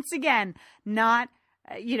see, once again, not,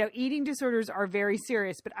 you know, eating disorders are very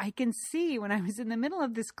serious, but I can see when I was in the middle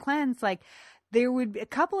of this cleanse, like, there would be a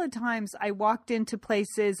couple of times I walked into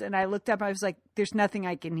places and I looked up, I was like, there's nothing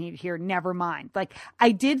I can eat here. Never mind. Like,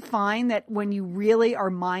 I did find that when you really are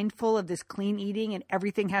mindful of this clean eating and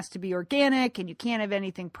everything has to be organic and you can't have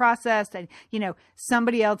anything processed and, you know,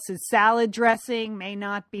 somebody else's salad dressing may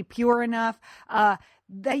not be pure enough,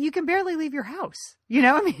 that you can barely leave your house. You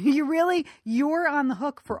know, I mean, you're on the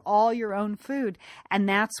hook for all your own food. And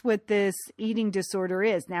that's what this eating disorder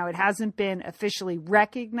is. Now, it hasn't been officially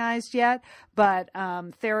recognized yet, but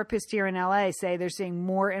therapists here in LA say they're seeing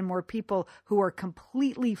more and more people who are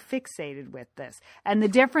completely fixated with this. And the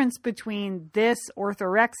difference between this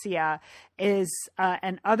orthorexia is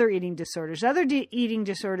and other eating disorders. Other eating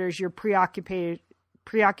disorders, you're preoccupied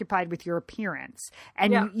with your appearance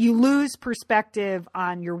and you lose perspective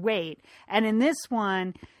on your weight. And in this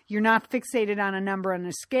one, you're not fixated on a number on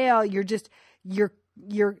a scale. You're just, you're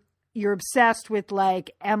obsessed with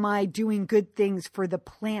like, am I doing good things for the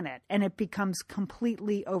planet? And it becomes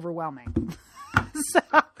completely overwhelming. So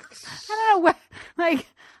I don't know what, like,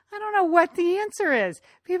 I don't know what the answer is.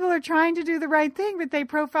 People are trying to do the right thing, but they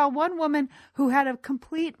profile one woman who had a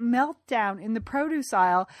complete meltdown in the produce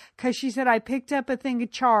aisle because she said, I picked up a thing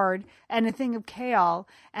of chard and a thing of kale,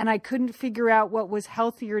 and I couldn't figure out what was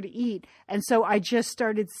healthier to eat. And so I just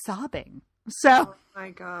started sobbing. So, oh my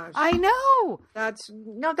gosh. I know.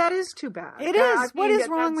 That is too bad. It is. What is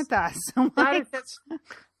wrong with us? What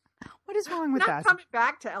is wrong with us? Not coming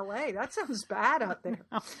back to LA. That sounds bad out there.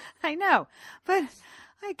 I know. But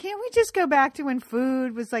can't we just go back to when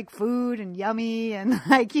food was like food and yummy and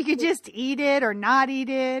like you could just eat it or not eat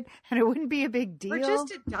it and it wouldn't be a big deal? Or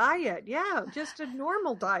just a diet. Yeah, just a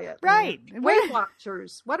normal diet. Right. Weight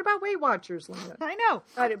Watchers. What about Weight Watchers, Linda? I know.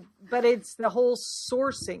 But it's the whole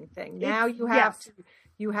sourcing thing. Now you have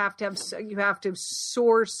to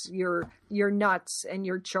source your nuts and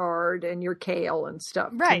your chard and your kale and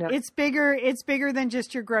stuff. Right. It's bigger than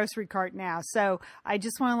just your grocery cart now. So I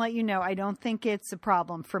just want to let you know, I don't think it's a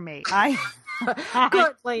problem for me. Good,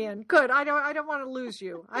 Leanne. Good. I don't want to lose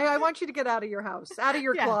you. I want you to get out of your house, out of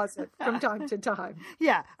your closet from time to time.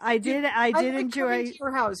 Yeah, I did enjoy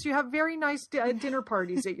your house. You have very nice dinner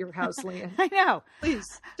parties at your house, Leanne. I know. Please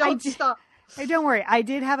don't stop. Hey, don't worry. I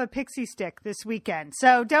did have a pixie stick this weekend,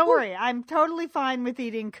 so don't worry. I'm totally fine with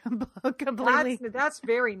eating completely. That's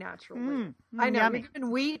very natural. I know. Yummy. You're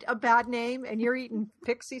giving wheat a bad name, and you're eating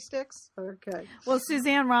pixie sticks. Okay. Well,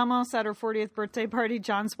 Suzanne Ramos at her 40th birthday party,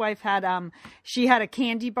 John's wife had she had a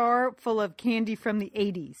candy bar full of candy from the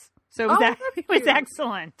 80s. So it was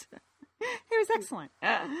excellent. It was excellent.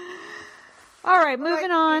 All right,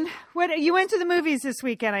 moving on. What you went to the movies this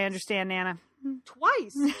weekend? I understand, Nana.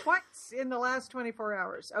 Twice in the last 24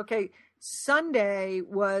 hours. Okay. Sunday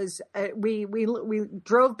was, we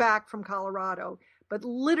drove back from Colorado, but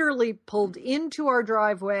literally pulled into our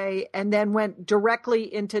driveway and then went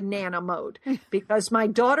directly into Nana mode because my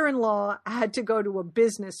daughter-in-law had to go to a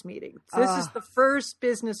business meeting. So this is the first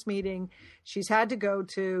business meeting she's had to go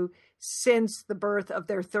to since the birth of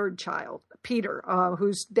their third child, Peter,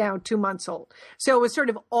 who's now 2 months old. So it was sort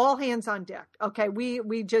of all hands on deck. Okay.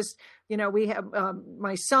 We just, we have,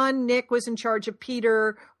 my son, Nick, was in charge of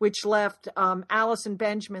Peter, which left, Alice and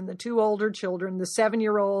Benjamin, the two older children, the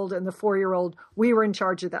 7-year-old and the 4-year-old. We were in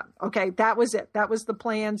charge of them. Okay. That was it. That was the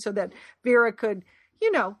plan so that Vera could,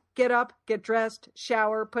 get up, get dressed,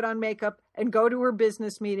 shower, put on makeup, and go to her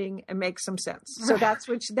business meeting and make some sense. So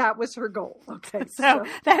that was her goal. Okay. So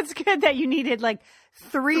that's good that you needed like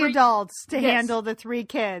three adults to handle the 3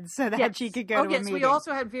 kids so that she could go to a meeting. We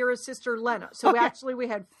also had Vera's sister, Lena. So actually we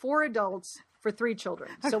had 4 adults for 3 children.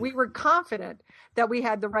 So we were confident that we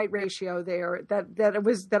had the right ratio there, that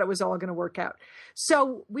it was all going to work out.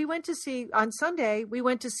 So on Sunday, we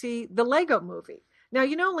went to see the Lego movie. Now,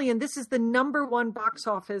 Leanne, this is the #1 box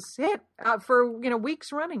office hit for,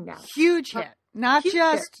 weeks running now. Huge hit. Not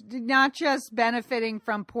just benefiting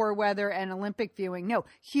from poor weather and Olympic viewing. No,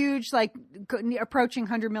 huge, like approaching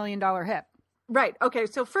 $100 million hit. Right. Okay.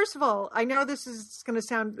 So first of all, I know this is going to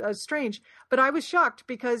sound strange, but I was shocked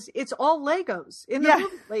because it's all Legos in the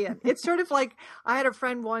movie, Leanne. It's sort of like I had a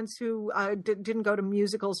friend once who didn't go to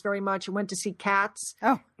musicals very much and went to see Cats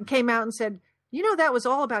and came out and said, that was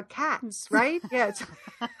all about cats, right? Yeah.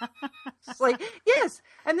 It's like, yes.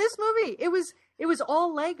 And this movie, it was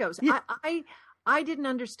all Legos. Yeah. I didn't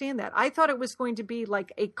understand that. I thought it was going to be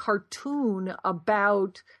like a cartoon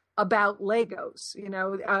about Legos, you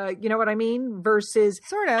know what I mean? Versus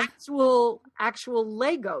sort of actual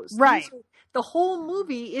Legos. Right. The whole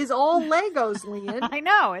movie is all Legos, Leanne. I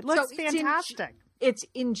know. It looks fantastic. It's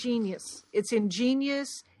ingenious.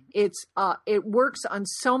 It works on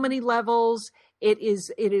so many levels. It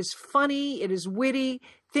is funny. It is witty.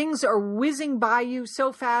 Things are whizzing by you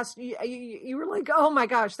so fast. You were like, oh my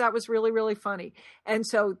gosh, that was really, really funny. And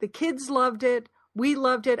so the kids loved it. We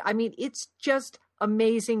loved it. I mean, it's just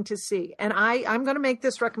amazing to see. And I'm going to make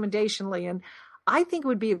this recommendation, Leanne. I think it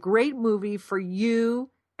would be a great movie for you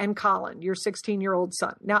and Colin, your 16-year-old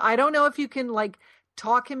son. Now, I don't know if you can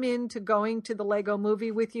talk him into going to the Lego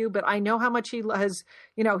movie with you, but I know how much he has,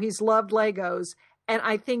 he's loved Legos. And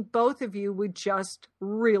I think both of you would just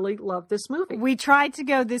really love this movie. We tried to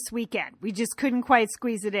go this weekend. We just couldn't quite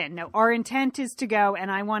squeeze it in. No, our intent is to go, and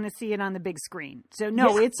I want to see it on the big screen. So,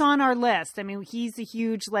 It's on our list. I mean, he's a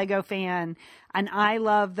huge Lego fan, and I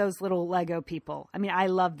love those little Lego people. I mean, I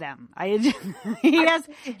love them.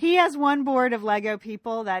 He has one board of Lego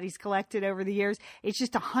people that he's collected over the years. It's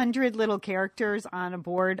just 100 little characters on a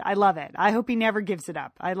board. I love it. I hope he never gives it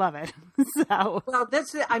up. I love it. So, well,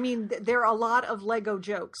 there are a lot of Lego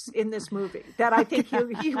jokes in this movie that I think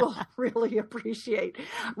he will really appreciate,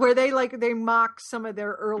 where they mock some of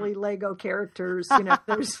their early Lego characters.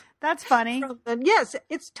 That's funny. Yes,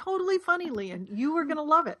 it's totally funny, Leon. You are going to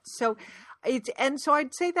love it. So so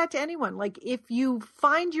I'd say that to anyone. Like, if you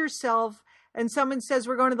find yourself and someone says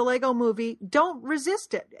we're going to the Lego movie, don't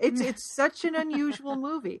resist it. It's such an unusual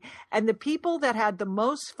movie. And the people that had the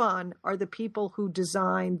most fun are the people who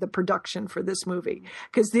designed the production for this movie,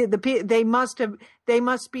 because they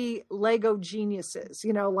must be Lego geniuses,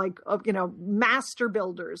 master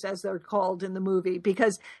builders, as they're called in the movie,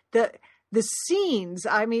 because the scenes,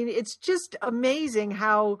 I mean, it's just amazing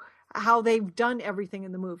how they've done everything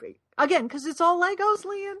in the movie. Again, because it's all Legos,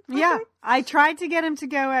 Leon. Okay. Yeah. I tried to get him to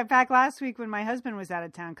go. In fact, last week when my husband was out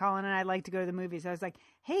of town, Colin and I like to go to the movies. I was like,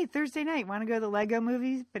 hey, Thursday night, want to go to the Lego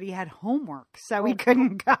movies? But he had homework, so we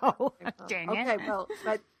couldn't go. Dang it. Okay, well,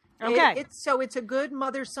 but okay. It's a good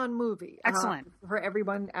mother-son movie. Excellent. For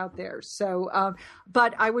everyone out there. So,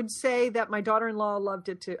 but I would say that my daughter-in-law loved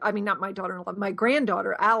it too. I mean, not my daughter-in-law, my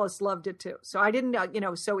granddaughter, Alice, loved it too. So I didn't,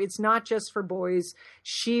 so it's not just for boys.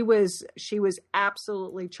 She was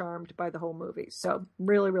absolutely charmed by the whole movie. So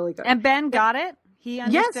really, really good. And Ben got it? He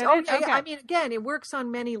understood it? Okay. I mean, again, it works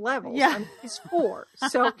on many levels. Yeah. I mean, he's 4.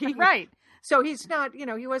 So right. So he's not, he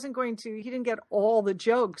didn't get all the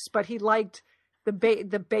jokes, but he liked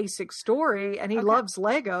the basic story, and he loves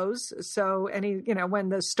Legos. So, and he, when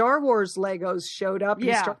the Star Wars Legos showed up,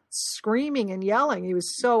 he started screaming and yelling. He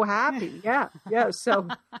was so happy. Yeah. So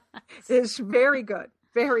it's very good.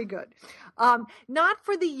 Very good. Not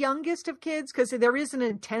for the youngest of kids, because there is an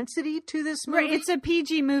intensity to this movie. Right, it's a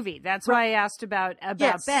PG movie. That's why I asked about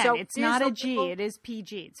yes, Ben. so it's not a G. It is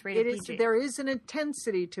PG. It's rated PG. There is an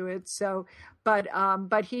intensity to it. So, but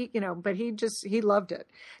he loved it.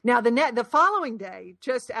 Now the following day,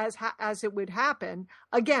 just as it would happen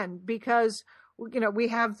again, because we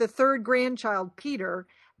have the third grandchild, Peter.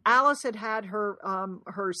 Alice had her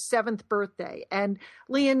 7th birthday, and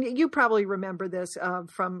Leon, you probably remember this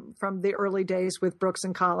from the early days with Brooks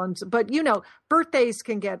and Collins. But birthdays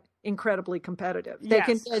can get incredibly competitive. They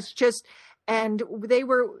can. It's just, and they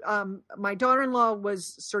were. My daughter-in-law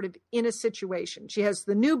was sort of in a situation. She has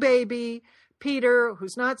the new baby, Peter,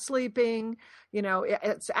 who's not sleeping.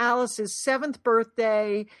 It's Alice's 7th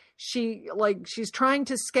birthday. She's trying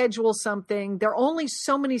to schedule something. There are only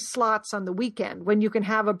so many slots on the weekend when you can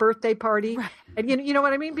have a birthday party. Right. And you know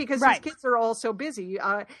what I mean? Because these kids are all so busy.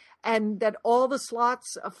 And that all the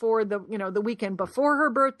slots for the weekend before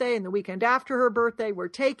her birthday and the weekend after her birthday were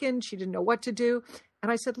taken. She didn't know what to do.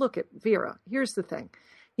 And I said, look, Vera, here's the thing.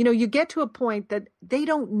 You get to a point that they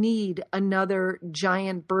don't need another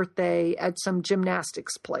giant birthday at some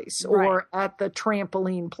gymnastics place or at the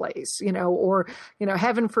trampoline place, or,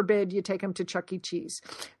 heaven forbid you take them to Chuck E. Cheese.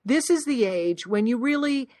 This is the age when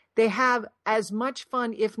they have as much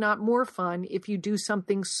fun, if not more fun, if you do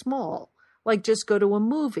something small, like just go to a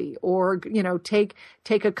movie or, take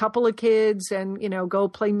a couple of kids and, go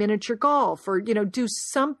play miniature golf or, do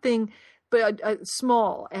something but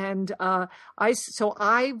small. And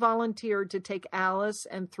I volunteered to take Alice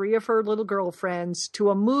and 3 of her little girlfriends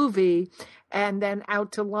to a movie and then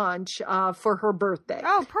out to lunch for her birthday.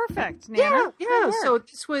 Oh, perfect, Nana. Yeah. So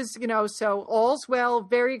this was, so all's well,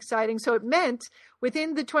 very exciting. So it meant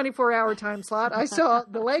within the 24-hour time slot, I saw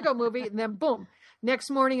the Lego movie, and then boom, next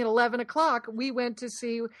morning at 11 o'clock, we went to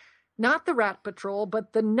see not the Rat Patrol,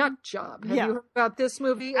 but the Nut Job. Have you heard about this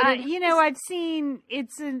movie? I've seen,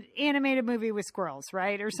 it's an animated movie with squirrels,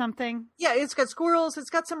 right? Or something? Yeah, it's got squirrels. It's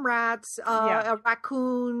got some rats, a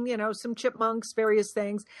raccoon, some chipmunks, various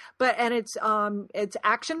things. And it's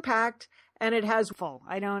action packed, and it has full.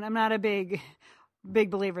 I'm not a big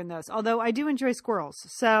believer in those, although I do enjoy squirrels.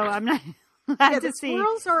 So I'm not glad to see.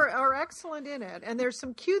 Squirrels are excellent in it, and there's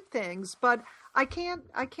some cute things, but I can't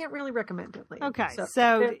really recommend it. Okay.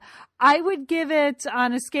 So I would give it,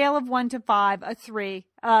 on a scale of 1 to 5, a 3.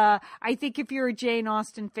 I think if you're a Jane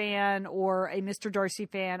Austen fan or a Mr. Darcy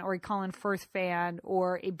fan or a Colin Firth fan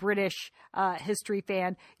or a British history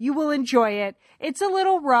fan, you will enjoy it. It's a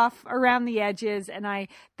little rough around the edges, and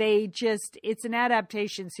it's an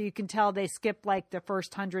adaptation, so you can tell they skipped like the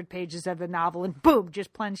first 100 pages of the novel and boom,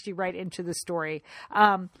 just plunged you right into the story.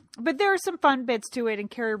 But there are some fun bits to it, and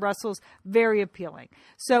Kerry Russell's very appealing.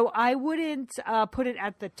 So I wouldn't put it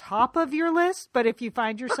at the top of your list, but if you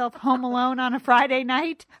find yourself home alone on a Friday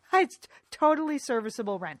night, it's totally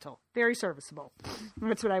serviceable rental. Very serviceable.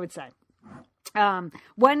 That's what I would say.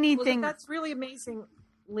 One neat thing. That's really amazing,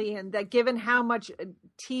 Leanne, that given how much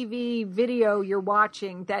TV video you're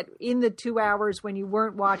watching, that in the 2 hours when you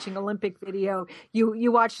weren't watching Olympic video,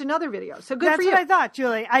 you watched another video. So good for you. That's what I thought,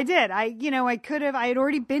 Julie. I did. I had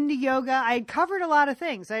already been to yoga. I had covered a lot of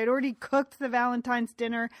things. I had already cooked the Valentine's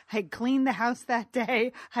dinner. I had cleaned the house that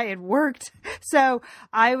day. I had worked. So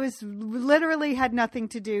I literally had nothing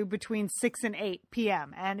to do between 6 and 8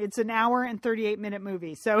 p.m. And it's an hour and 38-minute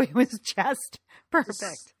movie. So it was just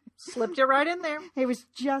perfect. Slipped you right in there. It was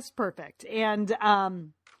just perfect. And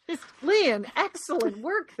Leanne, excellent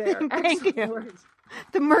work there. Thank you. Work.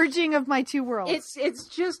 The merging of my two worlds. It's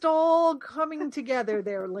just all coming together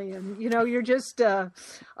there, Leanne. You're just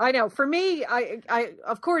I know. For me, I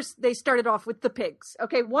of course they started off with the pigs.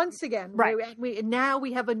 Okay, once again, right. Now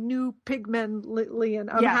we have a new pigman,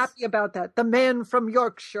 Leanne. I'm Yes. happy about that. The man from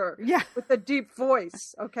Yorkshire, Yeah. with the deep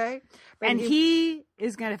voice. Okay, And he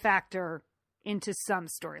is going to factor into some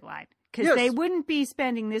storyline. Because Yes. they wouldn't be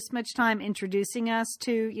spending this much time introducing us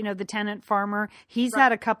to, the tenant farmer. He's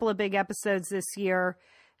had a couple of big episodes this year.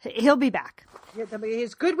 He'll be back. Yeah,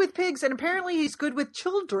 he's good with pigs, and apparently he's good with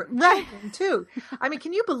children, Right. too. I mean,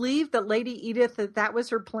 can you believe that Lady Edith, that was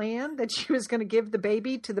her plan, that she was going to give the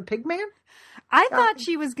baby to the pig man? I thought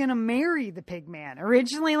she was going to marry the pig man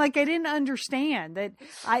originally. Like, I didn't understand that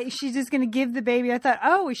she's just going to give the baby. I thought,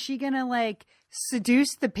 oh, is she going to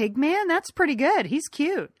seduce the pig man? That's pretty good. He's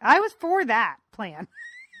cute. I was for that plan.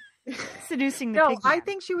 Seducing the pig man. I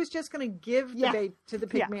think she was just going to give the baby to the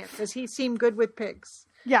pig man because he seemed good with pigs.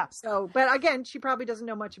 Yeah. So, but again, she probably doesn't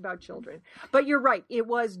know much about children. But you're right. It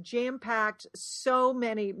was jam-packed. So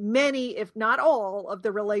many, if not all, of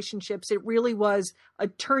the relationships. It really was a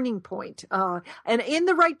turning point, and in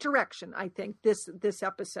the right direction, I think, this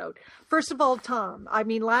episode. First of all, Tom. I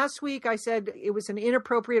mean, last week I said it was an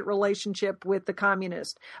inappropriate relationship with the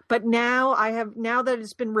communist. But now that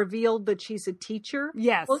it's been revealed that she's a teacher.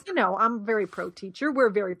 Yes. Well, I'm very pro-teacher.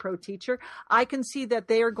 We're very pro-teacher. I can see that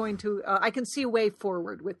they are going to, I can see a way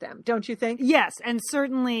forward with them, don't you think? Yes, and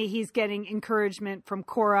certainly he's getting encouragement from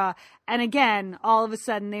Cora. And again, all of a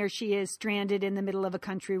sudden there she is stranded in the middle of a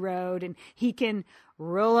country road, and he can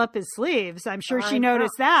roll up his sleeves. I'm sure she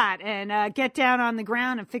noticed that, and get down on the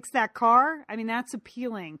ground and fix that car. I mean, that's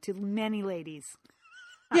appealing to many ladies.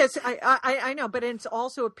 Yes, I know, but it's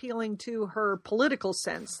also appealing to her political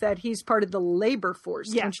sense that he's part of the labor force.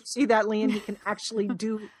 Yes. Don't you see that, Leanne? He can actually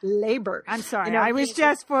do labor. I'm sorry. I was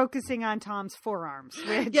just focusing on Tom's forearms.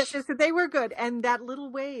 Yes, they were good. And that little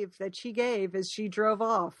wave that she gave as she drove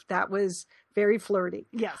off, that was very flirty.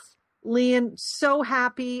 Yes. Leanne, so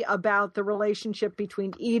happy about the relationship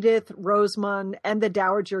between Edith, Rosamund, and the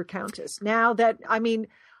Dowager Countess. Now that,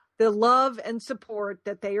 the love and support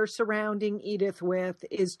that they are surrounding Edith with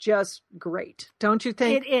is just great. Don't you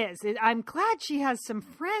think? It is. I'm glad she has some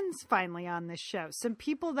friends finally on this show. Some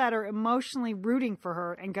people that are emotionally rooting for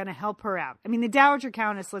her and going to help her out. I mean, the Dowager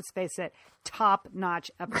Countess, let's face it,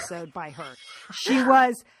 top-notch episode by her. She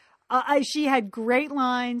was... she had great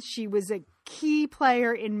lines. She was a key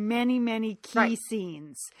player in many, many key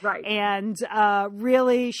scenes. Right. And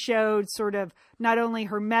really showed sort of not only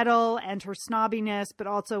her mettle and her snobbiness, but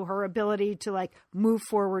also her ability to move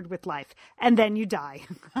forward with life. And then you die.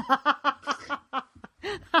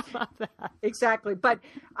 How about that? Exactly. But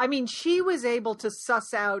she was able to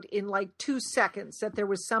suss out in 2 seconds that there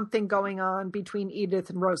was something going on between Edith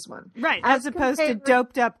and Rosamund. Right. As opposed to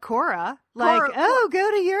doped up Cora. Go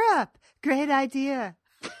to Europe. Great idea.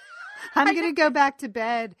 I'm going to go back to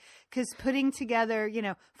bed because putting together,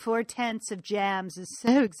 4 tenths of jams is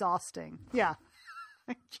so exhausting. Yeah.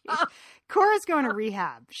 Cora's going to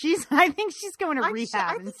rehab. I think she's going to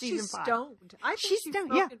rehab in season 5. Stoned. I think she's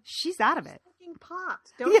stoned. Yeah, she's out of it. Pot,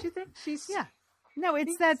 don't you think? She's No,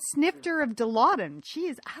 it's that snifter of Dilaudid. She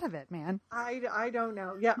is out of it, man. I don't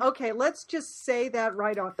know. Yeah, okay, let's just say that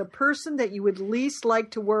right off. The person that you would least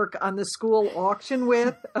like to work on the school auction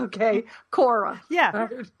with, okay, Cora. Yeah.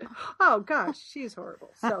 Oh gosh, she's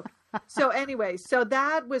horrible. So anyway, so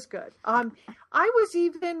that was good. I was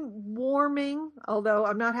even warming, although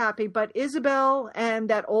I'm not happy, but Isabel and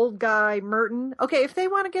that old guy Merton. Okay, if they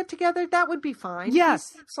want to get together, that would be fine.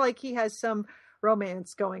 Yes. He seems like he has some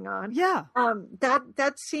romance going on. Yeah.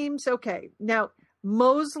 That seems okay. Now,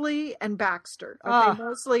 Mosley and Baxter. Okay,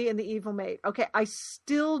 Mosley and the evil maid. Okay, I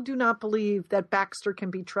still do not believe that Baxter can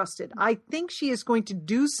be trusted. I think she is going to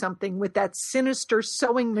do something with that sinister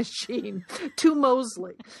sewing machine to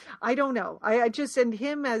Mosley. I don't know. I just, and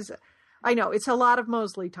him as I know it's a lot of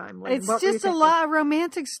Mosley time. Lynn. It's What were you just a thinking? lot of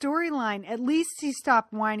romantic storyline. At least he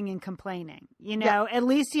stopped whining and complaining. You know, at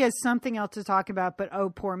least he has something else to talk about. But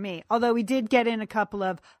oh, poor me. Although we did get in a couple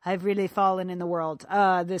of "I've really fallen in the world"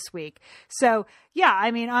 this week. So yeah,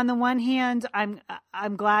 I mean, on the one hand,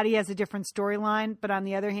 I'm glad he has a different storyline, but on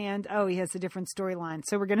the other hand, he has a different storyline.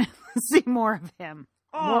 So we're gonna see more of him.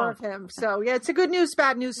 More of him. So yeah, it's a good news,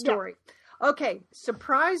 bad news story. Yeah. Okay,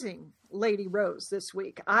 surprising Lady Rose this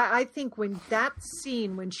week. I think when that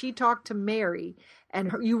scene, when she talked to Mary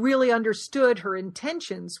and you really understood her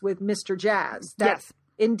intentions with Mr. Jazz, that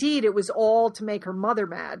indeed it was all to make her mother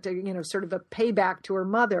mad, to, sort of a payback to her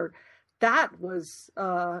mother. That was,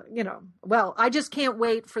 well, I just can't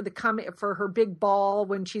wait for her big ball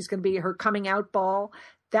when she's going to be her coming out ball.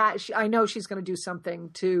 I know she's going to do something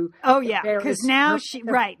to. Oh yeah, because now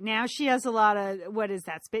now she has a lot of, what is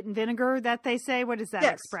that, spit and vinegar that they say? What is that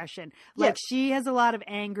expression? Like she has a lot of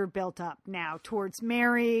anger built up now towards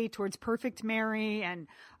Mary, towards perfect Mary, and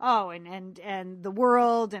and the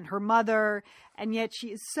world and her mother, and yet she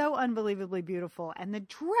is so unbelievably beautiful. And the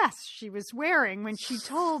dress she was wearing when she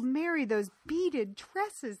told Mary those beaded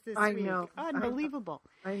dresses this week, unbelievable.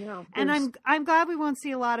 I know. And I'm glad we won't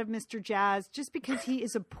see a lot of Mr. Jazz just because he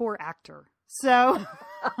is a poor actor. So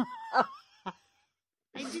I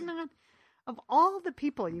do not, of all the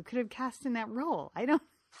people you could have cast in that role, I know.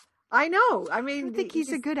 I don't think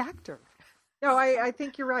he's a good actor. No, I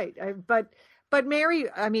think you're right. But Mary,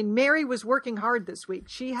 Mary was working hard this week.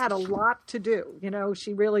 She had a lot to do.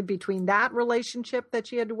 She really, between that relationship that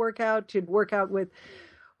she had to work out, she'd work out with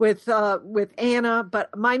Anna.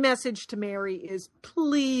 But my message to Mary is,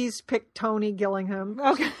 please pick Tony Gillingham.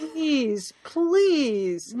 Okay.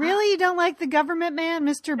 Please. Really? You don't like the government man,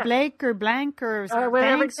 Mr. Blake or Blank or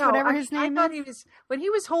Banks, whatever his name I thought is? When he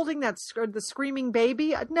was holding the screaming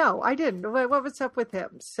baby, no, I didn't. What was up with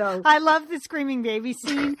him? So I love the screaming baby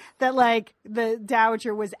scene that like the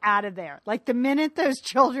Dowager was out of there. Like the minute those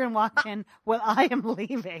children walk in, well, I am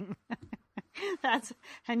leaving.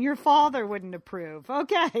 And your father wouldn't approve.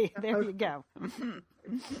 Okay, there you go.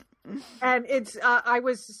 And it's I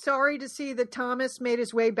was sorry to see that Thomas made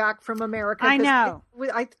his way back from America. I know.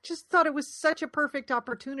 I just thought it was such a perfect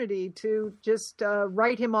opportunity to just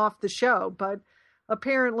write him off the show, but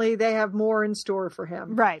apparently they have more in store for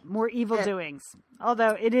him. Right, more evil doings.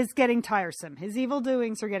 Although it is getting tiresome. His evil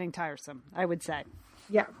doings are getting tiresome, I would say.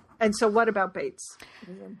 Yeah. And so what about Bates?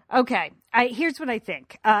 Okay. Here's what I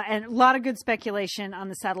think. And a lot of good speculation on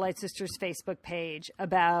the Satellite Sisters Facebook page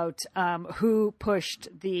about who pushed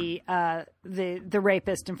the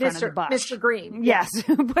rapist in front of the bus. Mr. Green. Yes,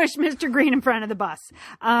 who pushed Mr. Green in front of the bus.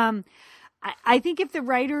 I think if the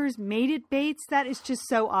writers made it Bates, that is just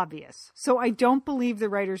so obvious. So I don't believe the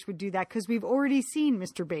writers would do that because we've already seen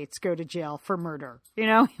Mr. Bates go to jail for murder.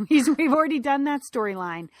 We've already done that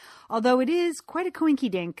storyline. Although it is quite a coinky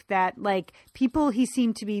dink that like people he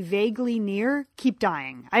seemed to be vaguely near keep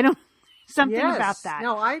dying. I don't something about that.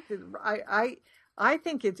 No, I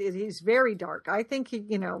think he's very dark. I think he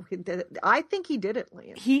did it,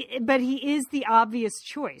 Liam. But he is the obvious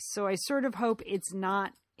choice. So I sort of hope it's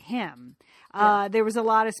not him. There was a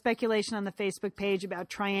lot of speculation on the Facebook page about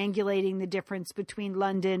triangulating the difference between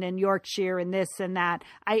London and Yorkshire and this and that.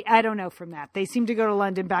 I don't know from that. They seem to go to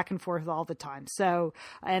London back and forth all the time. So,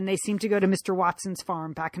 and they seem to go to Mr. Watson's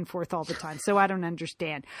farm back and forth all the time. So I don't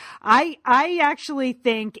understand. I actually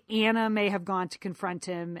think Anna may have gone to confront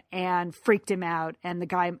him and freaked him out. And the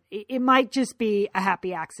guy, it might just be a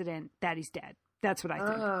happy accident that he's dead. That's what I think.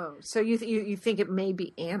 Oh, so you think it may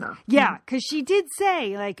be Anna? Yeah, because she did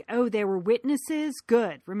say, like, oh, there were witnesses.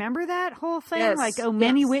 Good. Remember that whole thing? Yes, like, oh,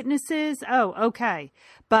 many witnesses. Oh, okay.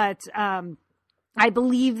 But I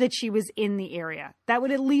believe that she was in the area. That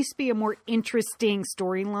would at least be a more interesting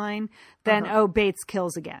storyline than, oh, Bates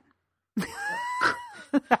kills again.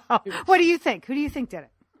 What do you think? Who do you think did it?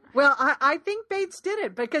 Well, I think Bates did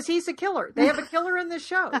it because he's a killer. They have a killer in the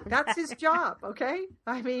show. That's his job, okay?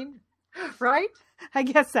 I mean... Right? I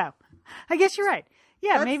guess so. I guess you're right.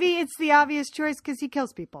 Yeah, maybe it's the obvious choice because he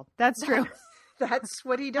kills people. That's true. That's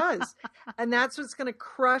what he does. And that's what's going to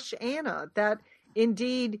crush Anna, that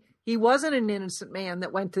indeed he wasn't an innocent man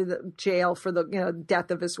that went to the jail for the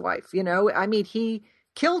death of his wife. I mean, he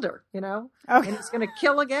killed her, and he's going to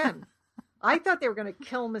kill again. I thought they were going to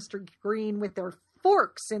kill Mr. Green with their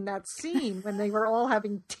forks in that scene when they were all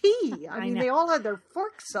having tea. I mean, they all had their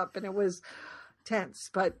forks up and it was... tense,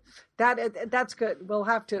 but that's good. We'll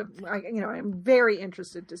have to. I'm very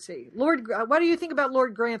interested to see Lord. What do you think about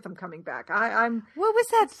Lord Grantham coming back? I'm. What was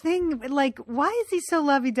that thing like? Why is he so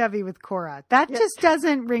lovey-dovey with Cora? That just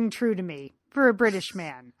doesn't ring true to me for a British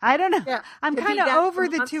man. I don't know. Yeah. I'm kind of over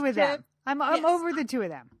the two of them. I'm Yes. over the two of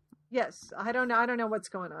them. Yes, I don't know what's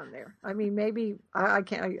going on there. I mean, maybe I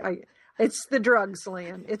can't. It's the drugs,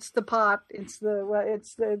 Lan. It's the pot. It's the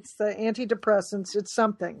antidepressants. It's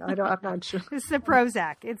something. I'm not sure. It's the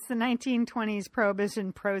Prozac. It's the 1920s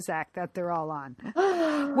Prohibition Prozac that they're all on.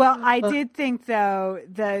 Well, I did think, though,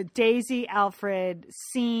 the Daisy Alfred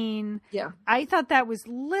scene, Yeah. I thought that was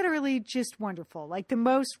literally just wonderful. Like the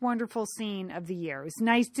most wonderful scene of the year. It was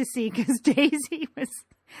nice to see because Daisy was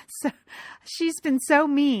she's been so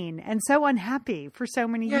mean and so unhappy for so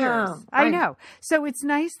many years. I know. So it's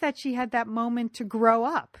nice that she had that moment to grow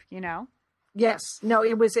up, you know? Yes. No,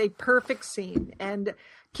 it was a perfect scene. And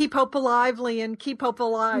keep hope alive, Lian. Keep hope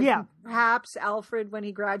alive. Yeah. Perhaps Alfred, when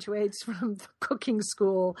he graduates from the cooking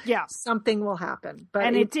school, something will happen.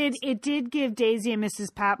 But it did give Daisy and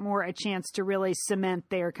Mrs. Patmore a chance to really cement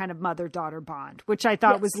their kind of mother-daughter bond, which I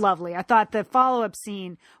thought was lovely. I thought the follow-up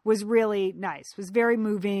scene was really nice. It was very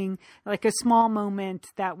moving, like a small moment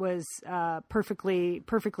that was perfectly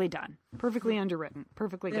done, perfectly underwritten,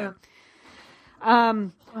 perfectly good. All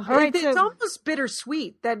right, it's almost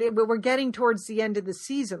bittersweet that we're getting towards the end of the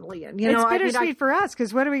season, Lian. It's bittersweet for us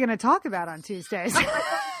because what are we going to talk about on Tuesdays?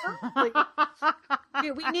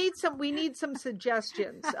 We need some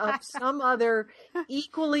suggestions of some other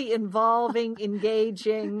equally involving,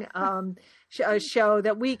 engaging show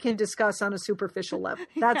that we can discuss on a superficial level.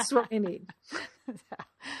 That's what we need.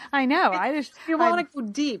 I know. You want to go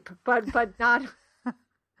deep, but not.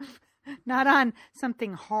 Not on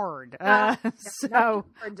something hard. So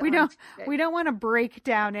we don't want to break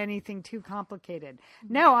down anything too complicated.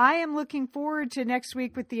 No, I am looking forward to next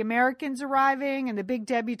week with the Americans arriving and the big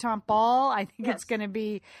debutante ball. I think it's going to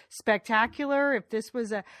be spectacular. If this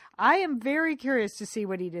was I am very curious to see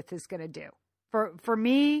what Edith is going to do. For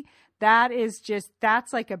me,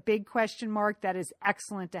 that's like a big question mark that is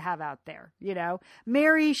excellent to have out there. You know,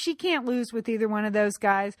 Mary, she can't lose with either one of those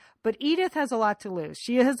guys, but Edith has a lot to lose.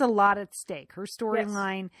 She has a lot at stake. Her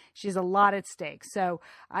storyline, she has a lot at stake. So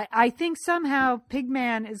I think somehow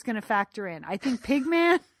Pigman is going to factor in. I think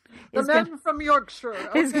Pigman the man from Yorkshire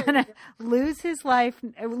is going to lose his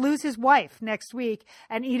wife next week,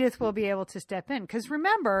 and Edith will be able to step in. Because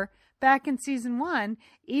remember, back in season 1,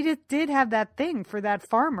 Edith did have that thing for that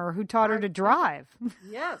farmer who taught her to drive.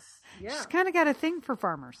 Yes. Yeah. She's kind of got a thing for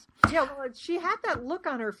farmers. Yeah, well, she had that look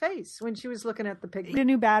on her face when she was looking at the pig. A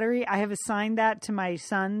new battery. I have assigned that to my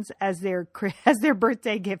sons as their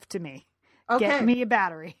birthday gift to me. Okay. Get me a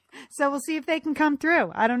battery. So we'll see if they can come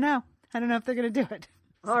through. I don't know if they're going to do it.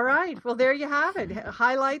 All right. Well, there you have it.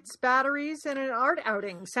 Highlights, batteries, and an art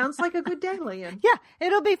outing. Sounds like a good day, Lian. Yeah,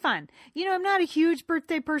 it'll be fun. You know, I'm not a huge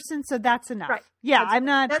birthday person, so that's enough. Right. Yeah, I'm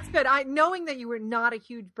not. That's good. Knowing that you were not a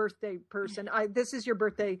huge birthday person, this is your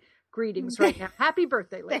birthday greetings right now. Happy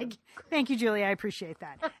birthday, Lian. Thank you, Julie. I appreciate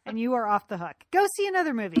that. And you are off the hook. Go see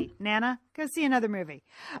another movie, Nana. Go see another movie.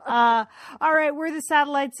 All right. We're the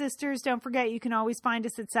Satellite Sisters. Don't forget, you can always find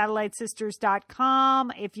us at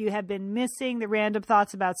satellitesisters.com. If you have been missing the random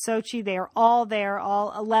thoughts about Sochi, they are all there,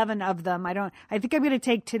 all 11 of them. I think I'm going to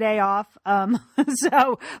take today off.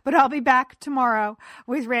 But I'll be back tomorrow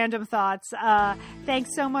with random thoughts.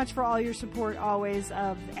 Thanks so much for all your support always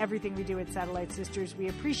of everything we do at Satellite Sisters. We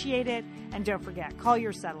appreciate it. And don't forget, call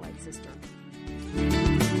your Satellite Sister.